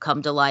believe,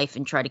 come to life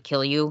and try to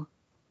kill you.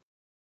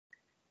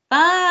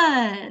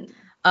 Fun.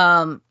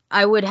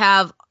 I would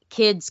have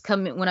kids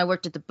come in when I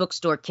worked at the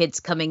bookstore, kids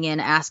coming in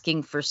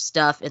asking for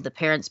stuff and the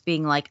parents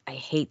being like, I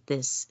hate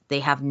this. They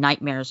have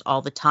nightmares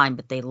all the time,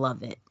 but they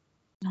love it.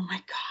 Oh my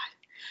God.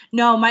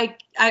 No,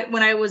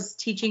 when I was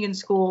teaching in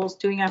schools,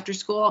 doing after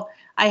school,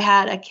 I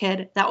had a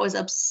kid that was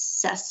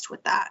obsessed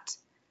with that.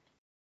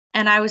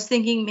 And I was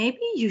thinking, maybe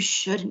you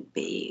shouldn't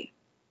be.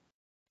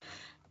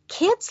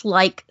 Kids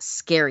like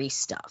scary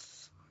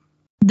stuff.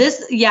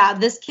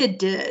 This kid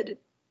did.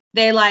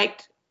 They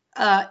liked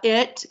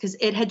It, because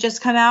It had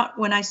just come out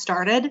when I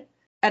started.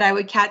 And I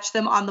would catch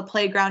them on the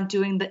playground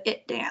doing the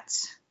It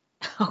dance.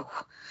 Oh,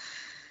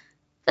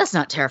 that's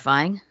not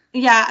terrifying.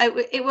 Yeah,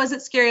 it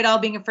wasn't scary at all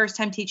being a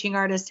first-time teaching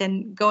artist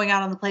and going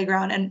out on the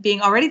playground and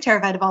being already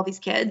terrified of all these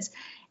kids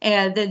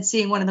and then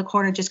seeing one in the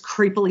corner just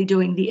creepily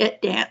doing the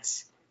It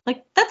dance.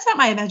 Like, that's not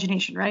my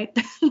imagination, right?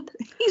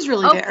 He's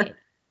really there.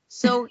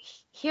 So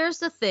here's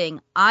the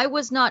thing. I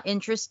was not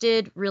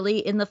interested really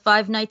in the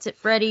Five Nights at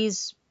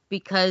Freddy's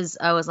because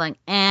I was like,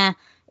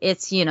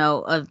 it's,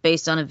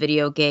 based on a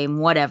video game,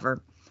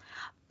 whatever.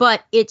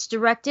 But it's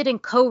directed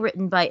and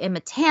co-written by Emma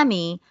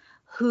Tammy,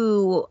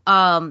 who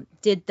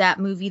did that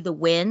movie The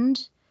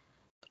Wind.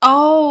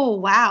 Oh,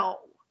 wow.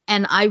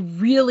 And I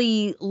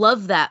really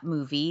love that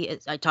movie.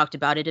 I talked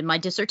about it in my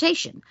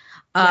dissertation.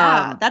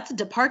 Yeah, that's a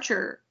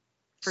departure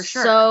for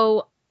sure.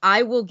 So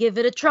I will give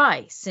it a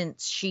try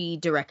since she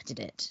directed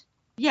it.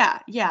 Yeah,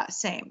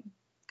 same.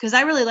 because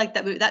I really liked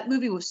that movie. That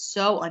movie was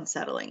so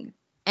unsettling.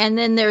 And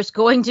then there's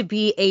going to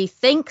be a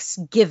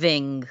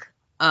Thanksgiving.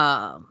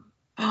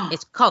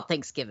 It's called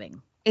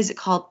Thanksgiving. Is it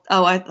called?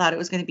 Oh, I thought it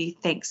was going to be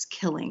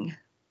Thanksgiving.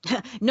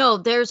 No,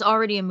 there's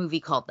already a movie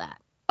called that.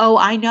 Oh,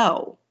 I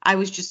know. I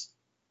was just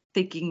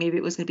thinking maybe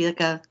it was going to be like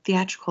a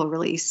theatrical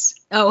release.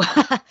 Oh,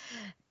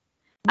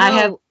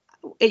 no.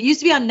 It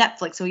used to be on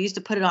Netflix, so we used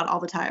to put it on all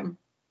the time.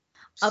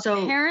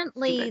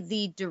 Apparently,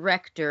 the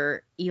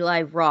director,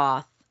 Eli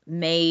Roth,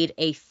 made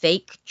a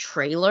fake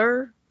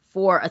trailer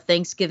for a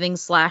Thanksgiving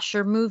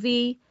slasher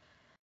movie,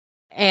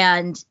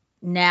 and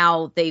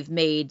now they've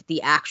made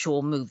the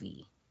actual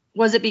movie.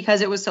 Was it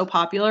because it was so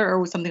popular, or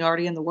was something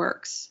already in the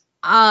works?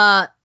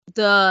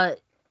 The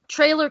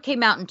trailer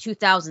came out in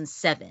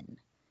 2007.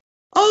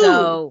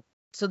 Oh!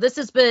 So this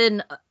has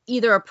been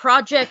either a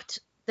project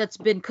that's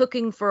been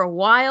cooking for a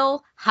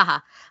while.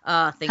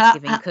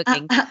 Thanksgiving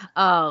cooking.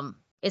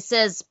 It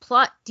says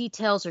plot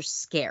details are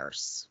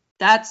scarce.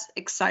 That's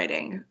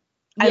exciting.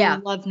 Yeah. I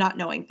love not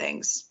knowing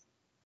things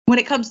when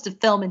it comes to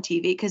film and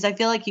TV, because I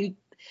feel like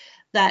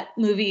that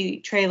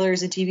movie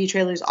trailers and TV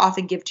trailers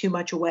often give too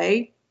much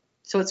away.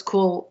 So it's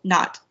cool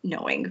not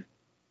knowing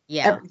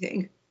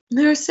everything.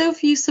 There are so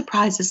few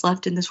surprises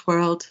left in this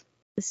world.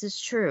 This is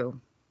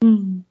true.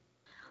 Mm.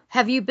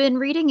 Have you been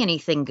reading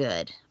anything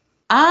good?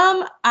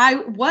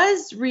 I've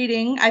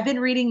been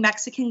reading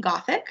Mexican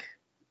Gothic.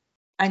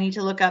 I need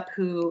to look up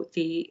who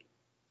the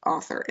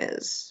author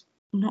is.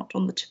 Not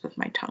on the tip of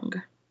my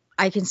tongue.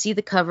 I can see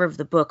the cover of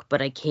the book,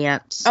 but I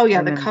can't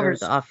remember the cover's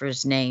the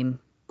author's name.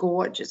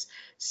 Gorgeous.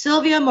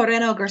 Silvia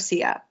Moreno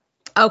Garcia.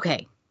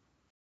 Okay.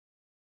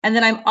 And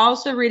then I'm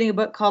also reading a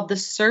book called The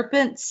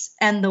Serpents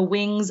and the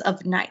Wings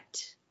of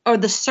Night. Or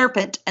The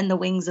Serpent and the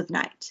Wings of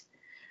Night,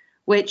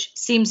 which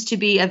seems to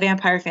be a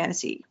vampire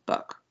fantasy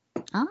book.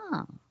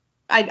 Oh.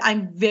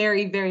 I'm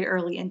very, very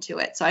early into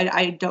it, so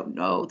I don't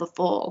know the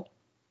full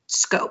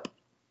scope.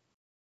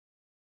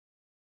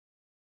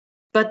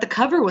 But the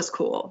cover was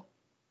cool.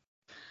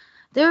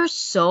 There are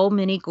so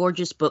many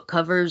gorgeous book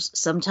covers.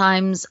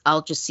 Sometimes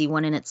I'll just see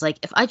one and it's like,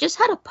 if I just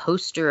had a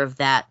poster of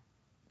that,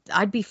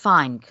 I'd be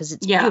fine because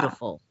it's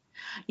beautiful.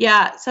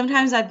 Yeah,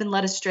 sometimes I've been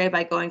led astray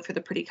by going for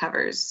the pretty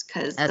covers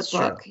because the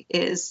book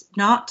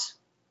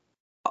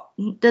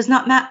does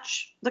not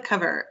match the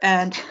cover,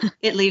 and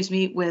it leaves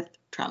me with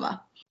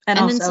trauma. And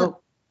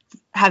also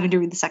having to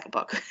read the second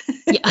book.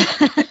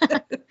 Yeah.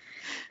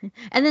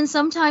 And then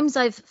sometimes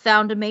I've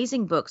found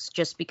amazing books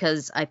just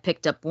because I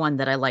picked up one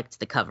that I liked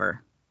the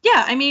cover.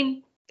 Yeah, I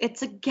mean,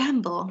 it's a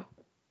gamble.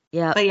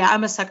 Yeah. But yeah,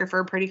 I'm a sucker for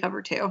a pretty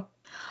cover too.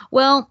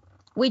 Well,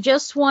 we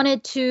just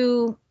wanted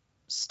to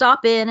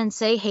stop in and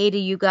say hey to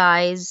you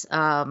guys.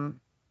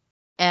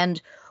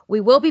 And we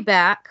will be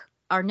back.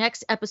 Our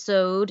next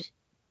episode,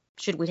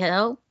 should we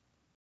tell?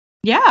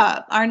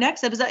 Yeah, our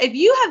next episode. If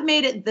you have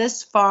made it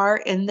this far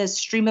in this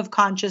stream of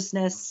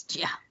consciousness,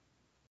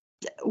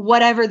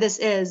 whatever this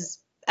is,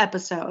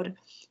 episode,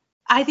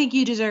 I think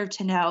you deserve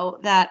to know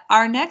that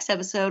our next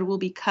episode will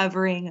be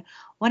covering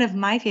one of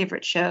my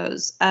favorite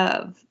shows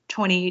of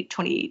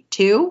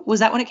 2022. Was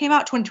that when it came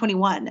out?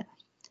 2021.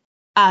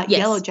 Yes.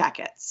 Yellow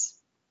Jackets.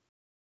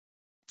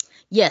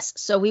 Yes,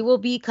 so we will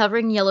be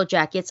covering Yellow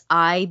Jackets.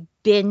 I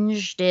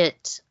binged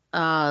it,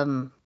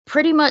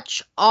 pretty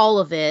much all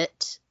of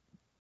it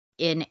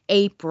in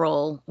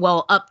April,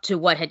 well, up to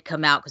what had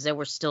come out, because there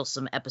were still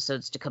some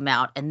episodes to come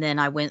out, and then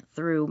I went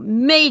through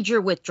major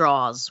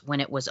withdrawals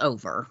when it was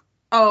over.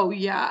 Oh,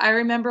 yeah. I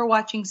remember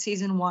watching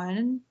season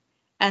 1,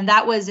 and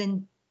that was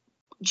in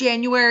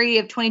January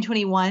of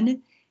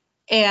 2021,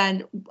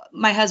 and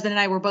my husband and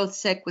I were both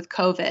sick with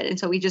COVID, and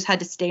so we just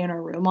had to stay in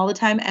our room all the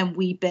time, and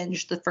we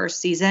binged the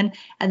first season,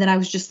 and then I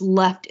was just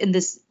left in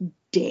this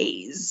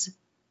daze,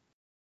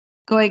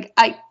 going,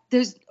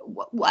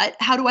 what?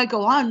 How do I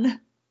go on?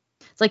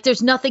 It's like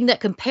there's nothing that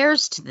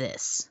compares to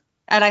this.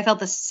 And I felt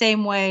the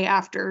same way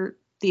after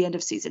the end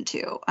of season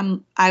 2.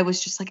 I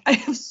was just like, I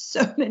have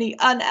so many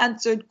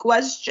unanswered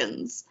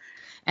questions.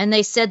 And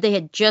they said they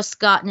had just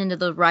gotten into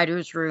the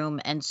writer's room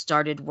and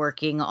started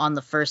working on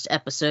the first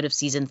episode of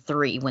season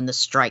 3 when the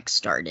strike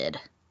started.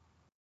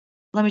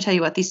 Let me tell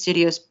you what, these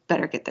studios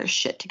better get their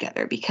shit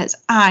together because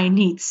I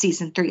need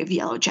season 3 of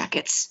Yellow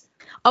Jackets.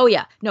 Oh,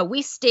 yeah. No,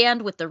 we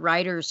stand with the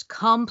writers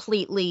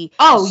completely.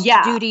 Oh,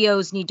 yeah.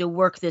 Studios need to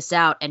work this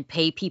out and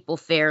pay people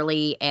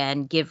fairly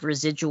and give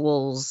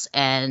residuals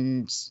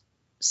and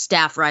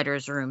staff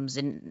writers' rooms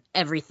and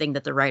everything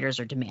that the writers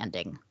are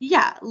demanding.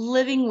 Yeah.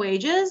 Living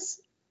wages.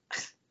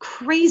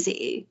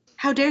 Crazy.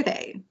 How dare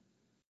they?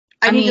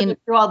 I need to look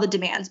through all the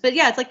demands. But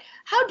yeah, it's like,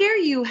 how dare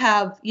you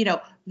have,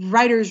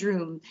 writer's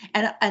room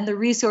and the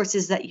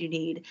resources that you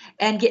need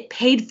and get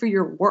paid for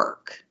your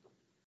work?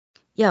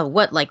 Yeah,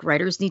 what, like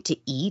writers need to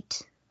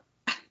eat?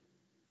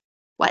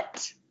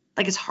 What?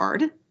 Like it's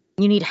hard?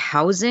 You need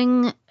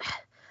housing?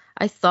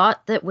 I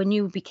thought that when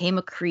you became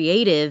a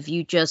creative,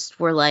 you just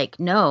were like,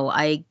 no,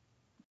 I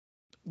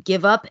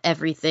give up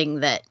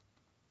everything that...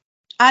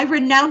 I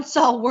renounce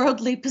all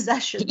worldly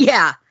possessions.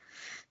 Yeah.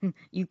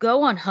 You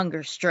go on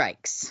hunger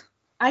strikes.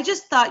 I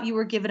just thought you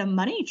were given a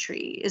money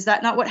tree. Is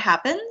that not what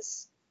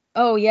happens?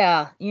 Oh,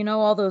 yeah. You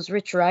know, all those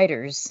rich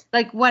writers.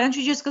 Like, why don't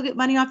you just go get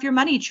money off your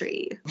money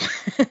tree?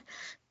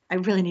 I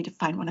really need to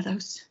find one of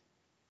those.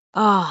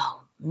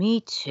 Oh,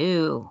 me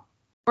too.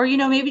 Or,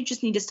 maybe you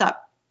just need to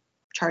stop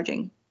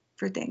charging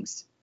for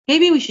things.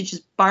 Maybe we should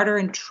just barter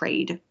and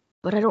trade.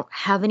 But I don't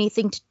have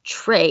anything to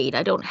trade.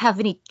 I don't have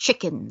any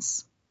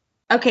chickens.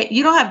 Okay,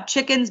 you don't have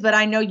chickens, but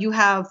I know you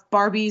have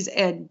Barbies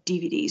and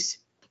DVDs.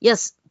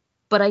 Yes,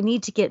 but I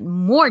need to get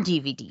more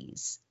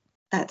DVDs.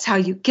 That's how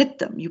you get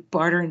them. You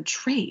barter and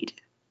trade.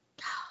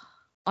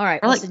 All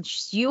right, well,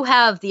 since you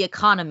have the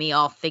economy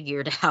all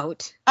figured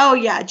out. Oh,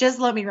 yeah, just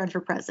let me run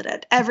for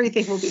president.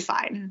 Everything will be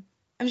fine.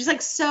 I'm just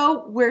like,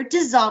 so we're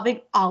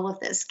dissolving all of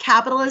this.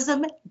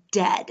 Capitalism,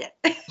 dead.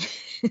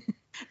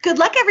 Good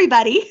luck,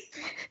 everybody.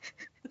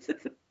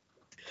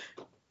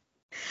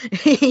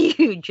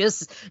 You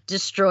just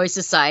destroy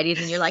society, and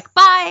then you're like,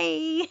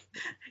 bye.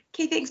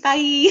 Okay, thanks,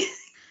 bye.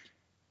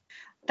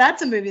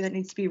 That's a movie that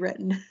needs to be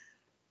written.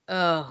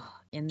 Oh,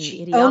 in the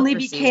She idiocracy only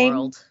became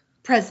world.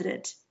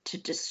 President to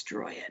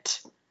destroy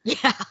it.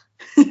 Yeah.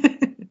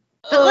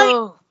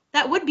 But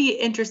that would be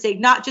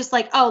interesting. Not just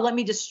like, oh, let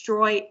me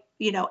destroy,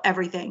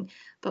 everything.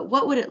 But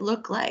what would it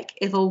look like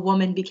if a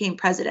woman became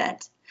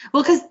president?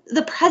 Well, because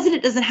the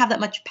president doesn't have that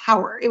much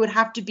power. It would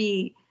have to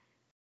be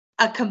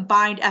a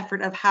combined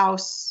effort of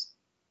House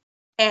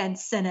and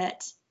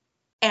Senate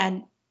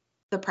and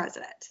the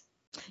president.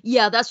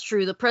 Yeah, that's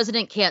true. The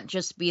president can't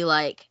just be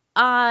like,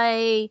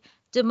 I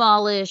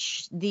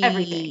demolish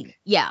everything.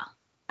 Yeah.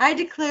 I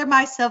declare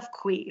myself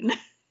queen.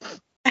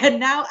 And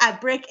now I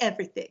break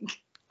everything.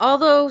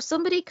 Although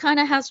somebody kind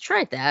of has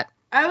tried that.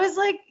 I was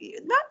like,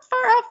 not far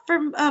off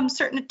from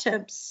certain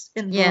attempts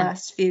in the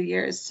last few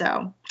years.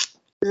 So,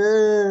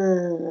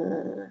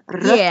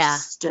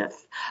 rough stuff.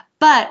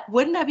 But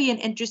wouldn't that be an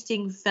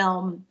interesting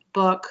film,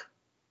 book,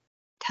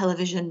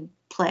 television,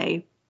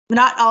 play?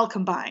 Not all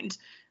combined.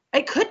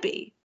 It could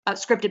be a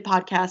scripted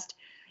podcast.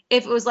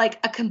 If it was like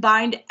a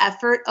combined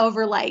effort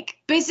over like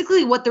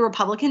basically what the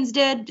Republicans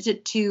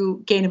did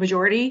to gain a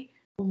majority.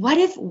 What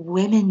if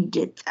women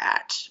did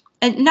that?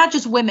 And not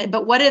just women,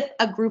 but what if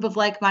a group of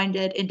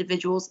like-minded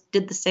individuals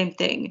did the same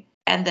thing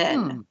and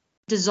then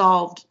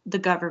dissolved the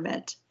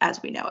government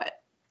as we know it?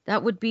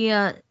 That would be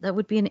an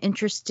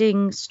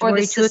interesting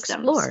story to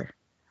explore.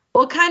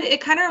 Well,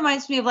 it kind of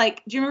reminds me of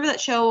like, do you remember that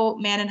show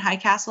Man in High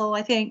Castle?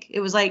 I think it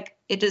was like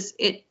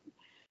it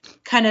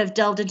kind of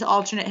delved into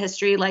alternate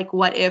history, like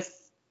what if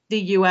the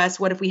U.S.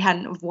 what if we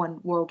hadn't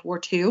won World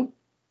War II?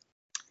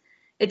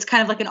 It's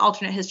kind of like an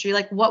alternate history,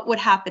 like what would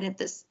happen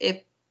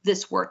if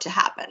this were to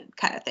happen,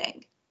 kind of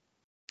thing.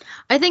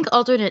 I think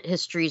alternate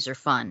histories are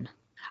fun.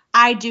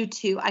 I do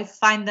too. I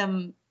find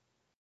them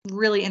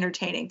really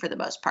entertaining for the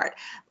most part.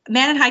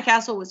 Man in High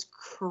Castle was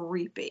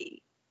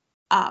creepy.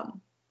 But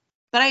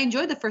I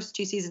enjoyed the first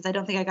 2 seasons. I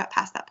don't think I got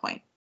past that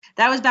point.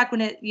 That was back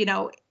when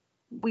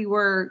we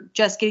were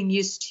just getting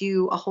used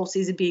to a whole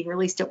season being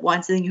released at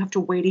once, and then you have to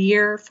wait a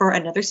year for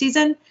another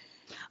season.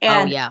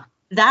 And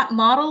that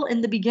model in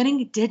the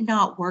beginning did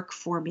not work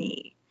for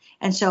me.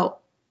 And so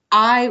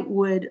I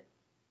would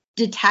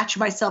detach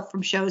myself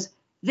from shows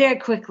very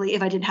quickly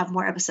if I didn't have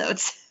more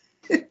episodes.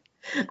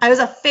 I was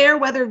a fair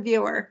weather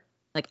viewer.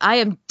 Like, I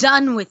am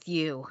done with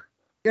you.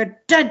 You're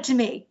dead to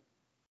me.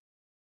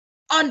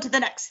 On to the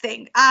next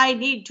thing. I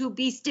need to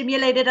be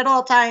stimulated at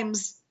all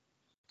times.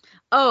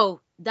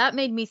 Oh, that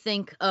made me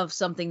think of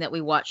something that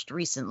we watched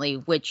recently,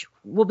 which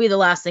will be the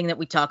last thing that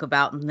we talk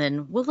about, and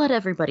then we'll let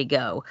everybody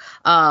go.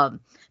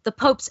 The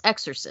Pope's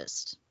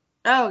Exorcist.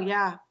 Oh,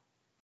 yeah.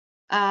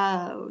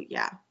 Oh,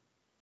 yeah.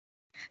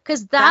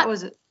 Because that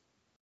was it.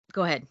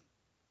 Go ahead.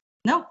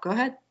 No, go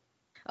ahead.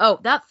 Oh,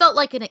 that felt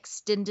like an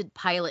extended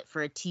pilot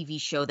for a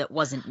TV show that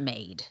wasn't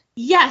made.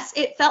 Yes,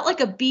 it felt like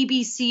a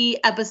BBC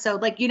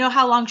episode. Like, you know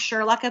how long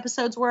Sherlock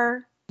episodes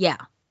were? Yeah.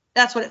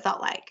 That's what it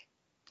felt like.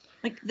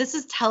 Like, this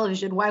is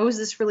television. Why was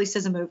this released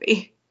as a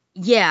movie?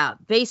 Yeah,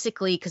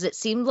 basically, because it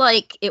seemed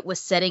like it was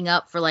setting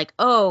up for like,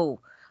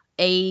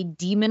 a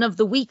Demon of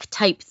the Week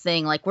type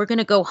thing. Like, we're going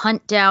to go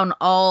hunt down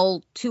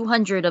all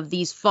 200 of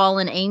these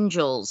fallen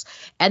angels.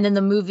 And then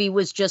the movie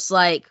was just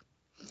like,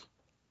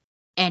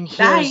 and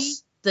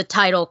here's the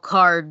title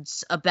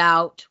cards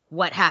about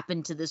what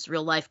happened to this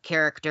real life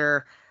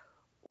character,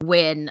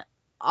 when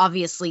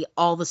obviously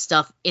all the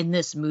stuff in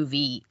this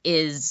movie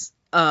is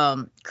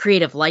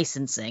creative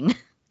licensing.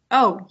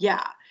 Oh,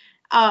 yeah.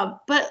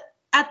 But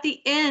at the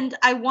end,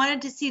 I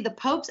wanted to see the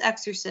Pope's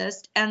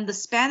exorcist and the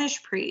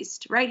Spanish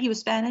priest, right? He was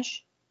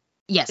Spanish?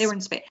 Yes. They were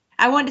in Spain.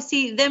 I wanted to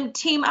see them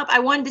team up. I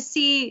wanted to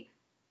see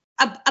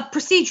a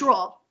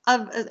procedural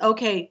of,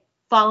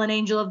 fallen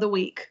angel of the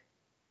week.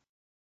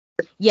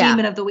 Yeah.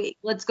 Demon of the week.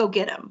 Let's go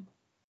get him.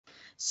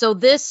 So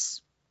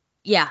this,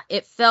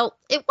 it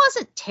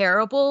wasn't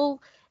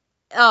terrible.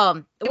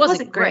 It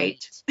wasn't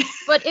great.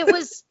 But it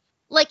was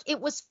it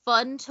was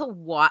fun to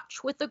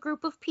watch with a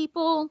group of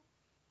people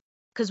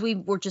because we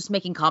were just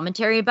making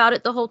commentary about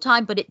it the whole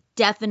time, but it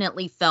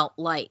definitely felt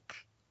like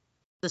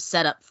the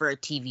setup for a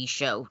TV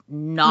show,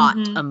 not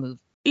a movie.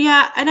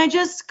 Yeah, and I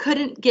just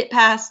couldn't get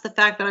past the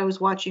fact that I was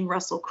watching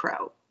Russell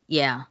Crowe.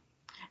 Yeah.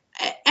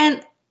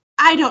 And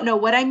I don't know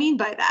what I mean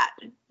by that.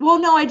 Well,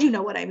 no, I do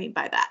know what I mean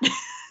by that.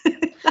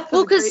 That was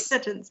Well, a great 'cause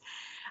sentence.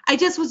 I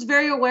just was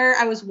very aware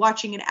I was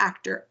watching an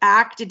actor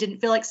act. It didn't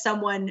feel like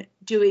someone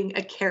doing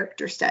a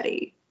character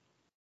study.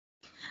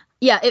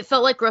 yeah, it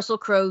felt like Russell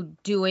Crowe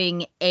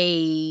doing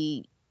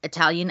a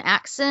Italian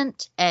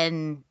accent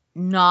and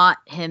not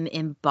him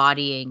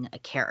embodying a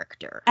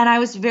character. And I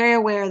was very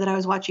aware that I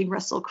was watching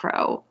Russell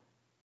Crowe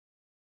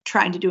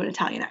trying to do an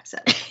Italian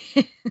accent.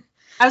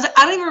 I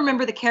don't even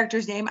remember the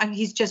character's name. I mean,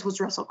 he just was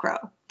Russell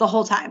Crowe the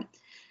whole time.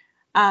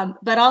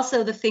 But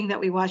also the thing that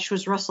we watched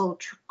was Russell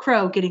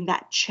Crowe getting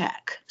that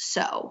check.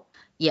 So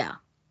Yeah.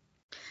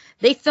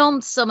 They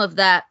filmed some of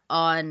that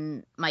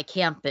on my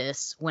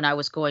campus when I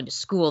was going to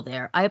school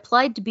there. I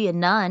applied to be a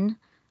nun.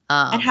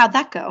 And how'd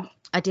that go?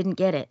 I didn't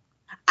get it.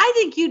 I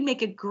think you'd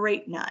make a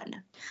great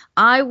nun.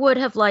 I would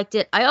have liked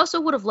it. I also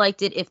would have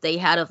liked it if they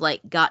had have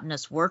like gotten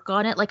us work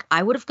on it. Like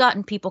I would have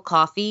gotten people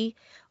coffee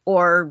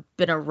or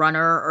been a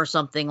runner or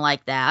something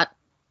like that.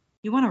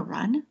 You want to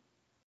run?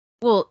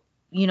 Well,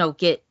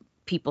 get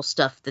people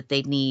stuff that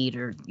they need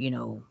or,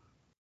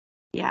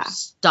 Yeah.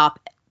 stop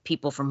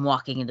people from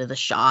walking into the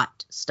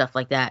shot, stuff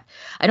like that.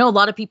 I know a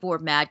lot of people were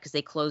mad because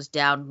they closed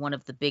down one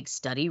of the big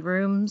study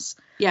rooms.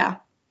 Yeah.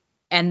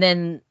 And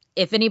then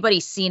if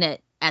anybody's seen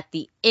it at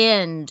the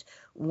end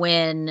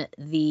when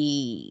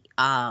the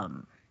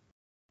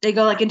they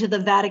go like into the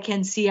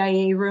Vatican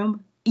CIA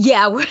room.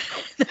 Yeah, where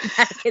the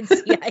Vatican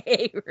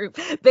CIA room.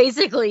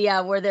 Basically,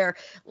 yeah, where they're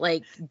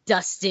like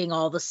dusting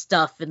all the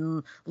stuff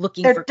and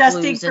looking for clues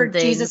and things. They're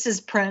dusting for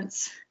Jesus's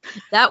prints.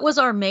 That was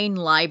our main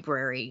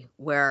library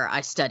where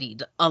I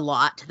studied a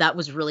lot. That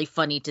was really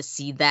funny to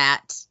see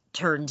that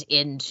turned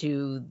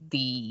into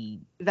the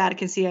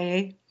Vatican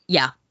CIA.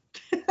 Yeah.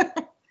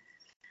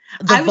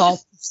 The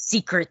Vault of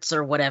Secrets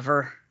or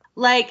whatever.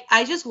 Like,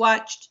 I just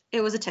watched, it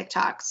was a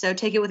TikTok, so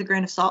take it with a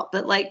grain of salt,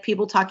 but like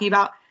people talking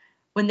about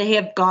when they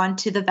have gone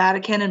to the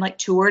Vatican and like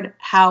toured,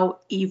 how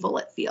evil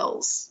it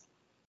feels.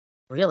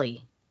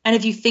 Really? And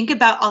if you think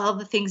about all of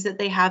the things that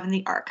they have in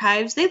the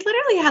archives, they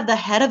literally have the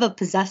head of a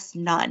possessed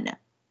nun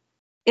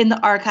in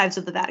the archives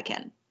of the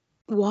Vatican.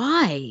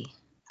 Why?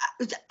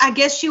 I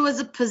guess she was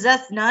a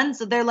possessed nun,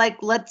 so they're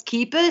like, let's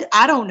keep it.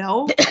 I don't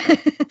know.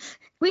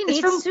 We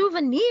need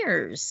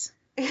souvenirs.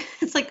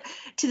 It's like,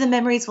 to the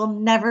memories we'll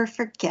never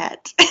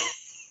forget.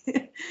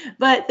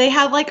 But they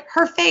have like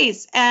her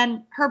face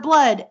and her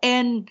blood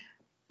and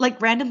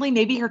like randomly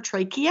maybe her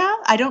trachea.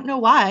 I don't know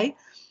why.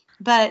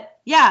 But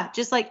yeah,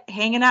 just like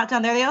hanging out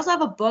down there. They also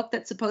have a book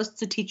that's supposed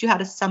to teach you how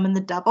to summon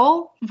the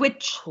devil,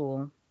 which,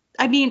 cool.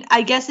 I mean,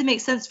 I guess it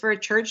makes sense for a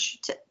church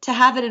to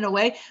have it in a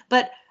way.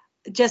 But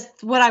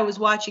just what I was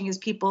watching is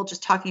people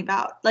just talking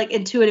about like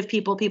intuitive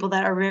people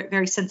that are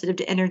very sensitive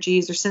to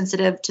energies or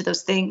sensitive to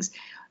those things,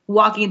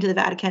 walking into the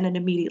Vatican and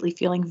immediately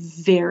feeling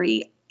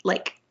very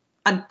like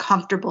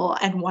uncomfortable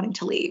and wanting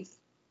to leave.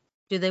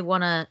 Do they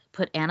want to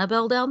put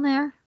Annabelle down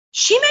there?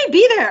 She may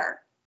be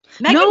there.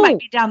 Megan might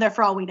be down there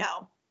for all we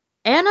know.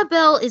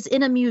 Annabelle is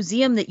in a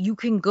museum that you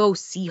can go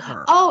see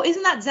her. Oh,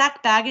 isn't that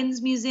Zach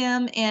Bagans'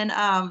 museum in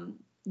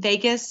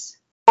Vegas?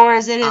 Or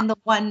is it in the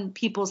one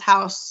People's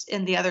House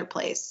in the other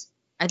place?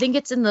 I think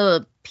it's in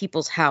the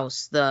People's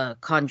House, the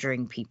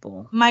Conjuring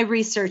people. My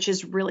research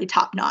is really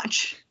top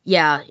notch.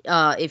 Yeah,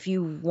 if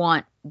you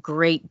want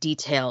great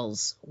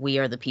details, we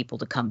are the people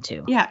to come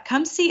to. Yeah,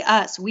 come see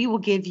us. We will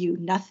give you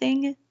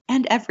nothing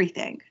and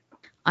everything.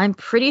 I'm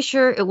pretty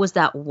sure it was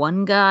that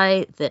one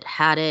guy that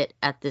had it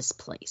at this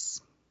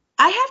place.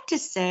 I have to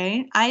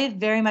say, I have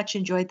very much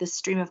enjoyed this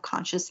stream of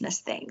consciousness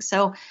thing.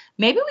 So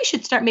maybe we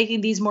should start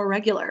making these more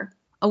regular.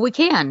 Oh, we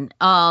can.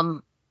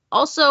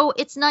 Also,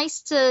 it's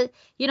nice to,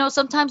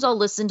 sometimes I'll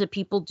listen to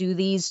people do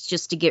these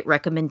just to get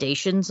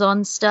recommendations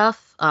on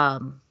stuff.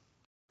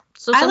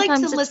 So I like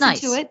to it's listen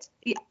nice. to it.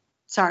 Yeah.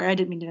 Sorry, I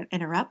didn't mean to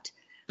interrupt.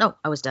 No,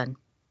 I was done.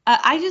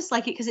 I just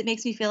like it because it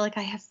makes me feel like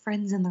I have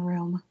friends in the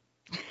room,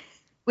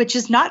 which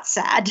is not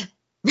sad.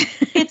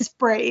 It's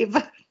brave.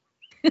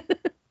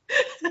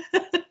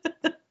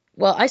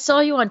 Well, I saw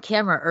you on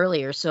camera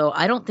earlier, so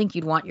I don't think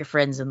you'd want your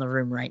friends in the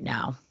room right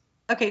now.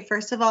 Okay,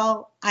 first of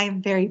all, I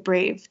am very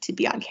brave to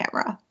be on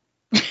camera.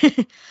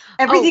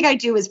 Everything I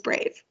do is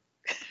brave.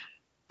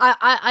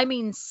 I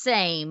mean,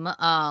 same,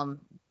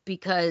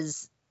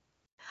 because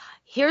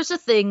here's the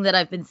thing that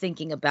I've been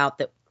thinking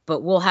about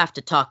but we'll have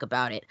to talk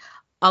about it.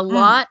 A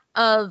lot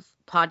of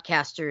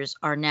podcasters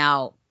are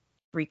now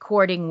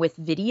recording with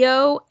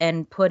video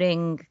and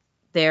putting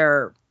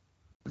their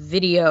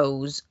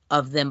videos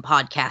of them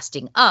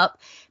podcasting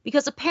up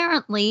because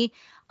apparently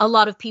a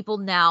lot of people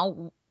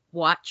now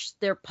watch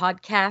their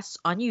podcasts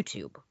on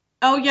YouTube.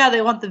 Oh yeah,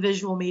 they want the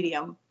visual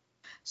medium.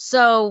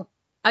 So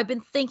I've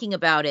been thinking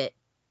about it,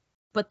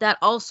 but that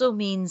also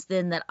means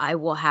then that I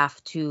will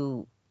have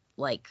to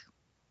like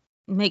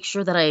make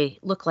sure that I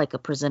look like a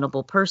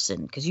presentable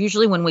person. Because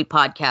usually when we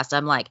podcast,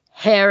 I'm like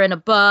hair in a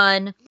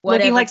bun,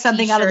 looking like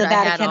something out of the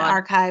Vatican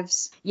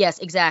archives. Yes,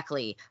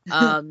 exactly.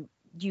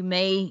 you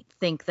may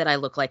think that I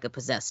look like a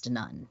possessed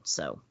nun,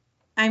 so.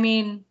 I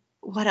mean,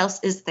 what else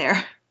is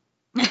there?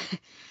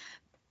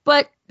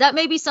 But that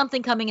may be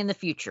something coming in the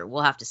future.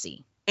 We'll have to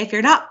see. If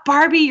you're not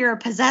Barbie, you're a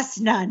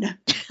possessed nun.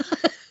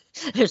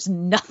 There's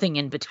nothing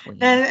in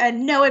between.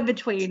 And no in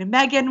between.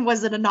 Megan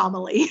was an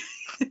anomaly.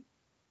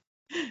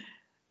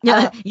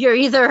 Yeah, you're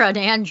either an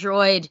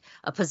android,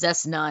 a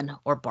possessed nun,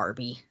 or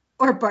Barbie.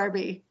 Or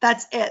Barbie.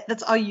 That's it.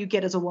 That's all you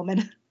get as a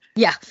woman.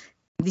 Yeah,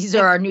 these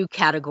are our new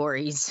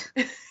categories.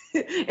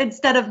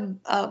 Instead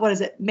of, what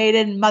is it?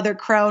 Maiden, mother,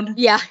 crone.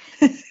 Yeah.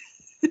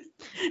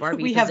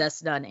 Barbie,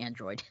 possessed nun,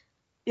 android.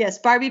 Yes,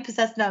 Barbie,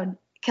 possessed nun,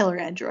 killer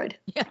android.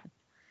 Yeah.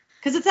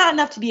 Because it's not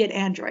enough to be an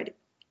android.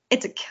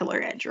 It's a killer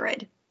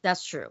android.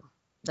 That's true.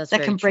 That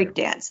can break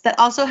dance. That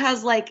also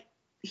has like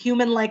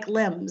human-like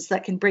limbs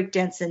that can break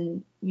dance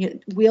and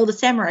wield a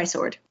samurai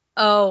sword.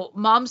 Oh,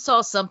 Mom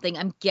saw something.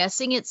 I'm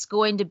guessing it's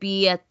going to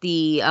be at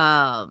the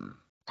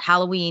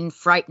Halloween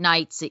Fright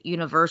Nights at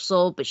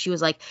Universal, but she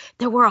was like,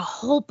 there were a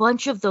whole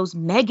bunch of those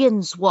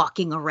Megans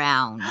walking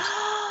around.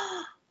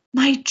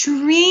 My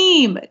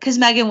dream. Because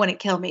Megan wouldn't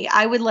kill me.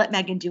 I would let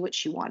Megan do what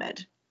she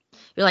wanted.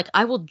 You're like,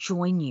 I will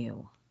join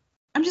you.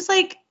 I'm just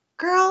like,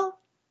 girl,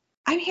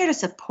 I'm here to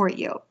support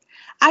you.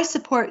 I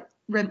support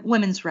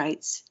women's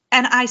rights,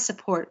 and I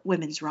support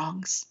women's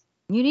wrongs.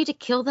 You need to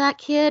kill that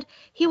kid?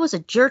 He was a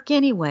jerk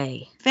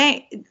anyway.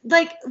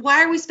 Like,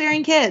 why are we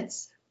sparing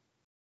kids?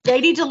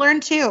 They need to learn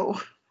too.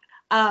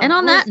 And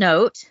on that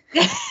note,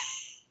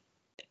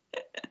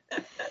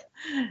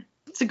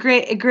 it's a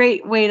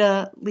great way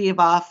to leave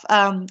off.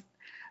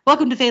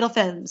 Welcome to Fatal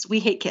Films. We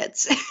hate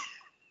kids,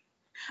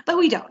 but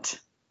we don't.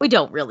 We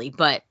don't really,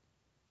 but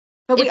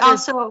we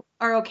also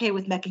are okay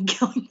with Megan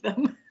killing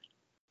them.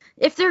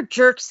 If they're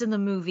jerks in the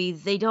movie,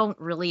 they don't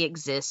really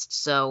exist,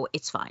 so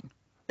it's fine.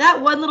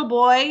 That one little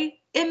boy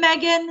in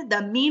Megan,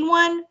 the mean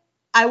one,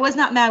 I was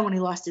not mad when he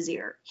lost his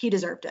ear. He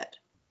deserved it.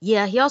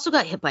 Yeah, he also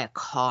got hit by a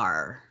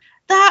car.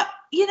 That,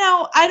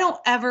 I don't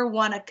ever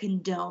want to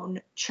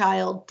condone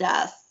child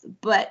death,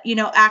 but,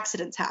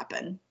 accidents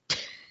happen.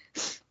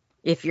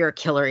 If you're a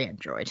killer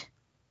android.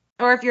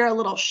 Or if you're a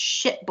little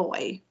shit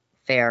boy.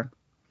 Fair.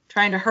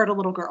 Trying to hurt a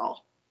little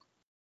girl.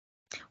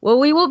 Well,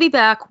 we will be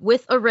back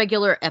with a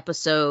regular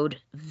episode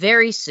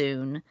very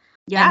soon.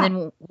 Yeah. And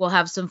then we'll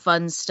have some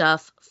fun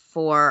stuff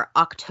for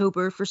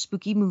October for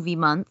Spooky Movie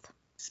Month.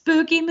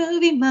 Spooky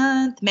Movie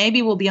Month.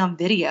 Maybe we'll be on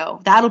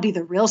video. That'll be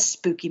the real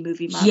Spooky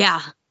Movie Month.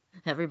 Yeah.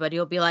 Everybody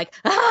will be like,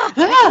 I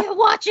can't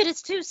watch it.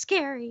 It's too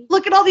scary.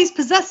 Look at all these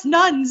possessed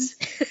nuns.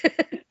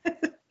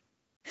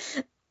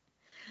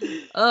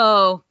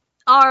 Oh,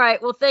 all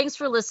right. Well, thanks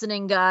for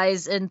listening,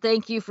 guys. And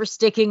thank you for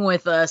sticking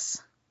with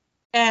us.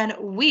 And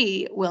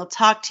we will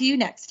talk to you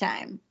next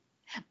time.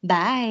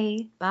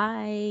 Bye.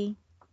 Bye.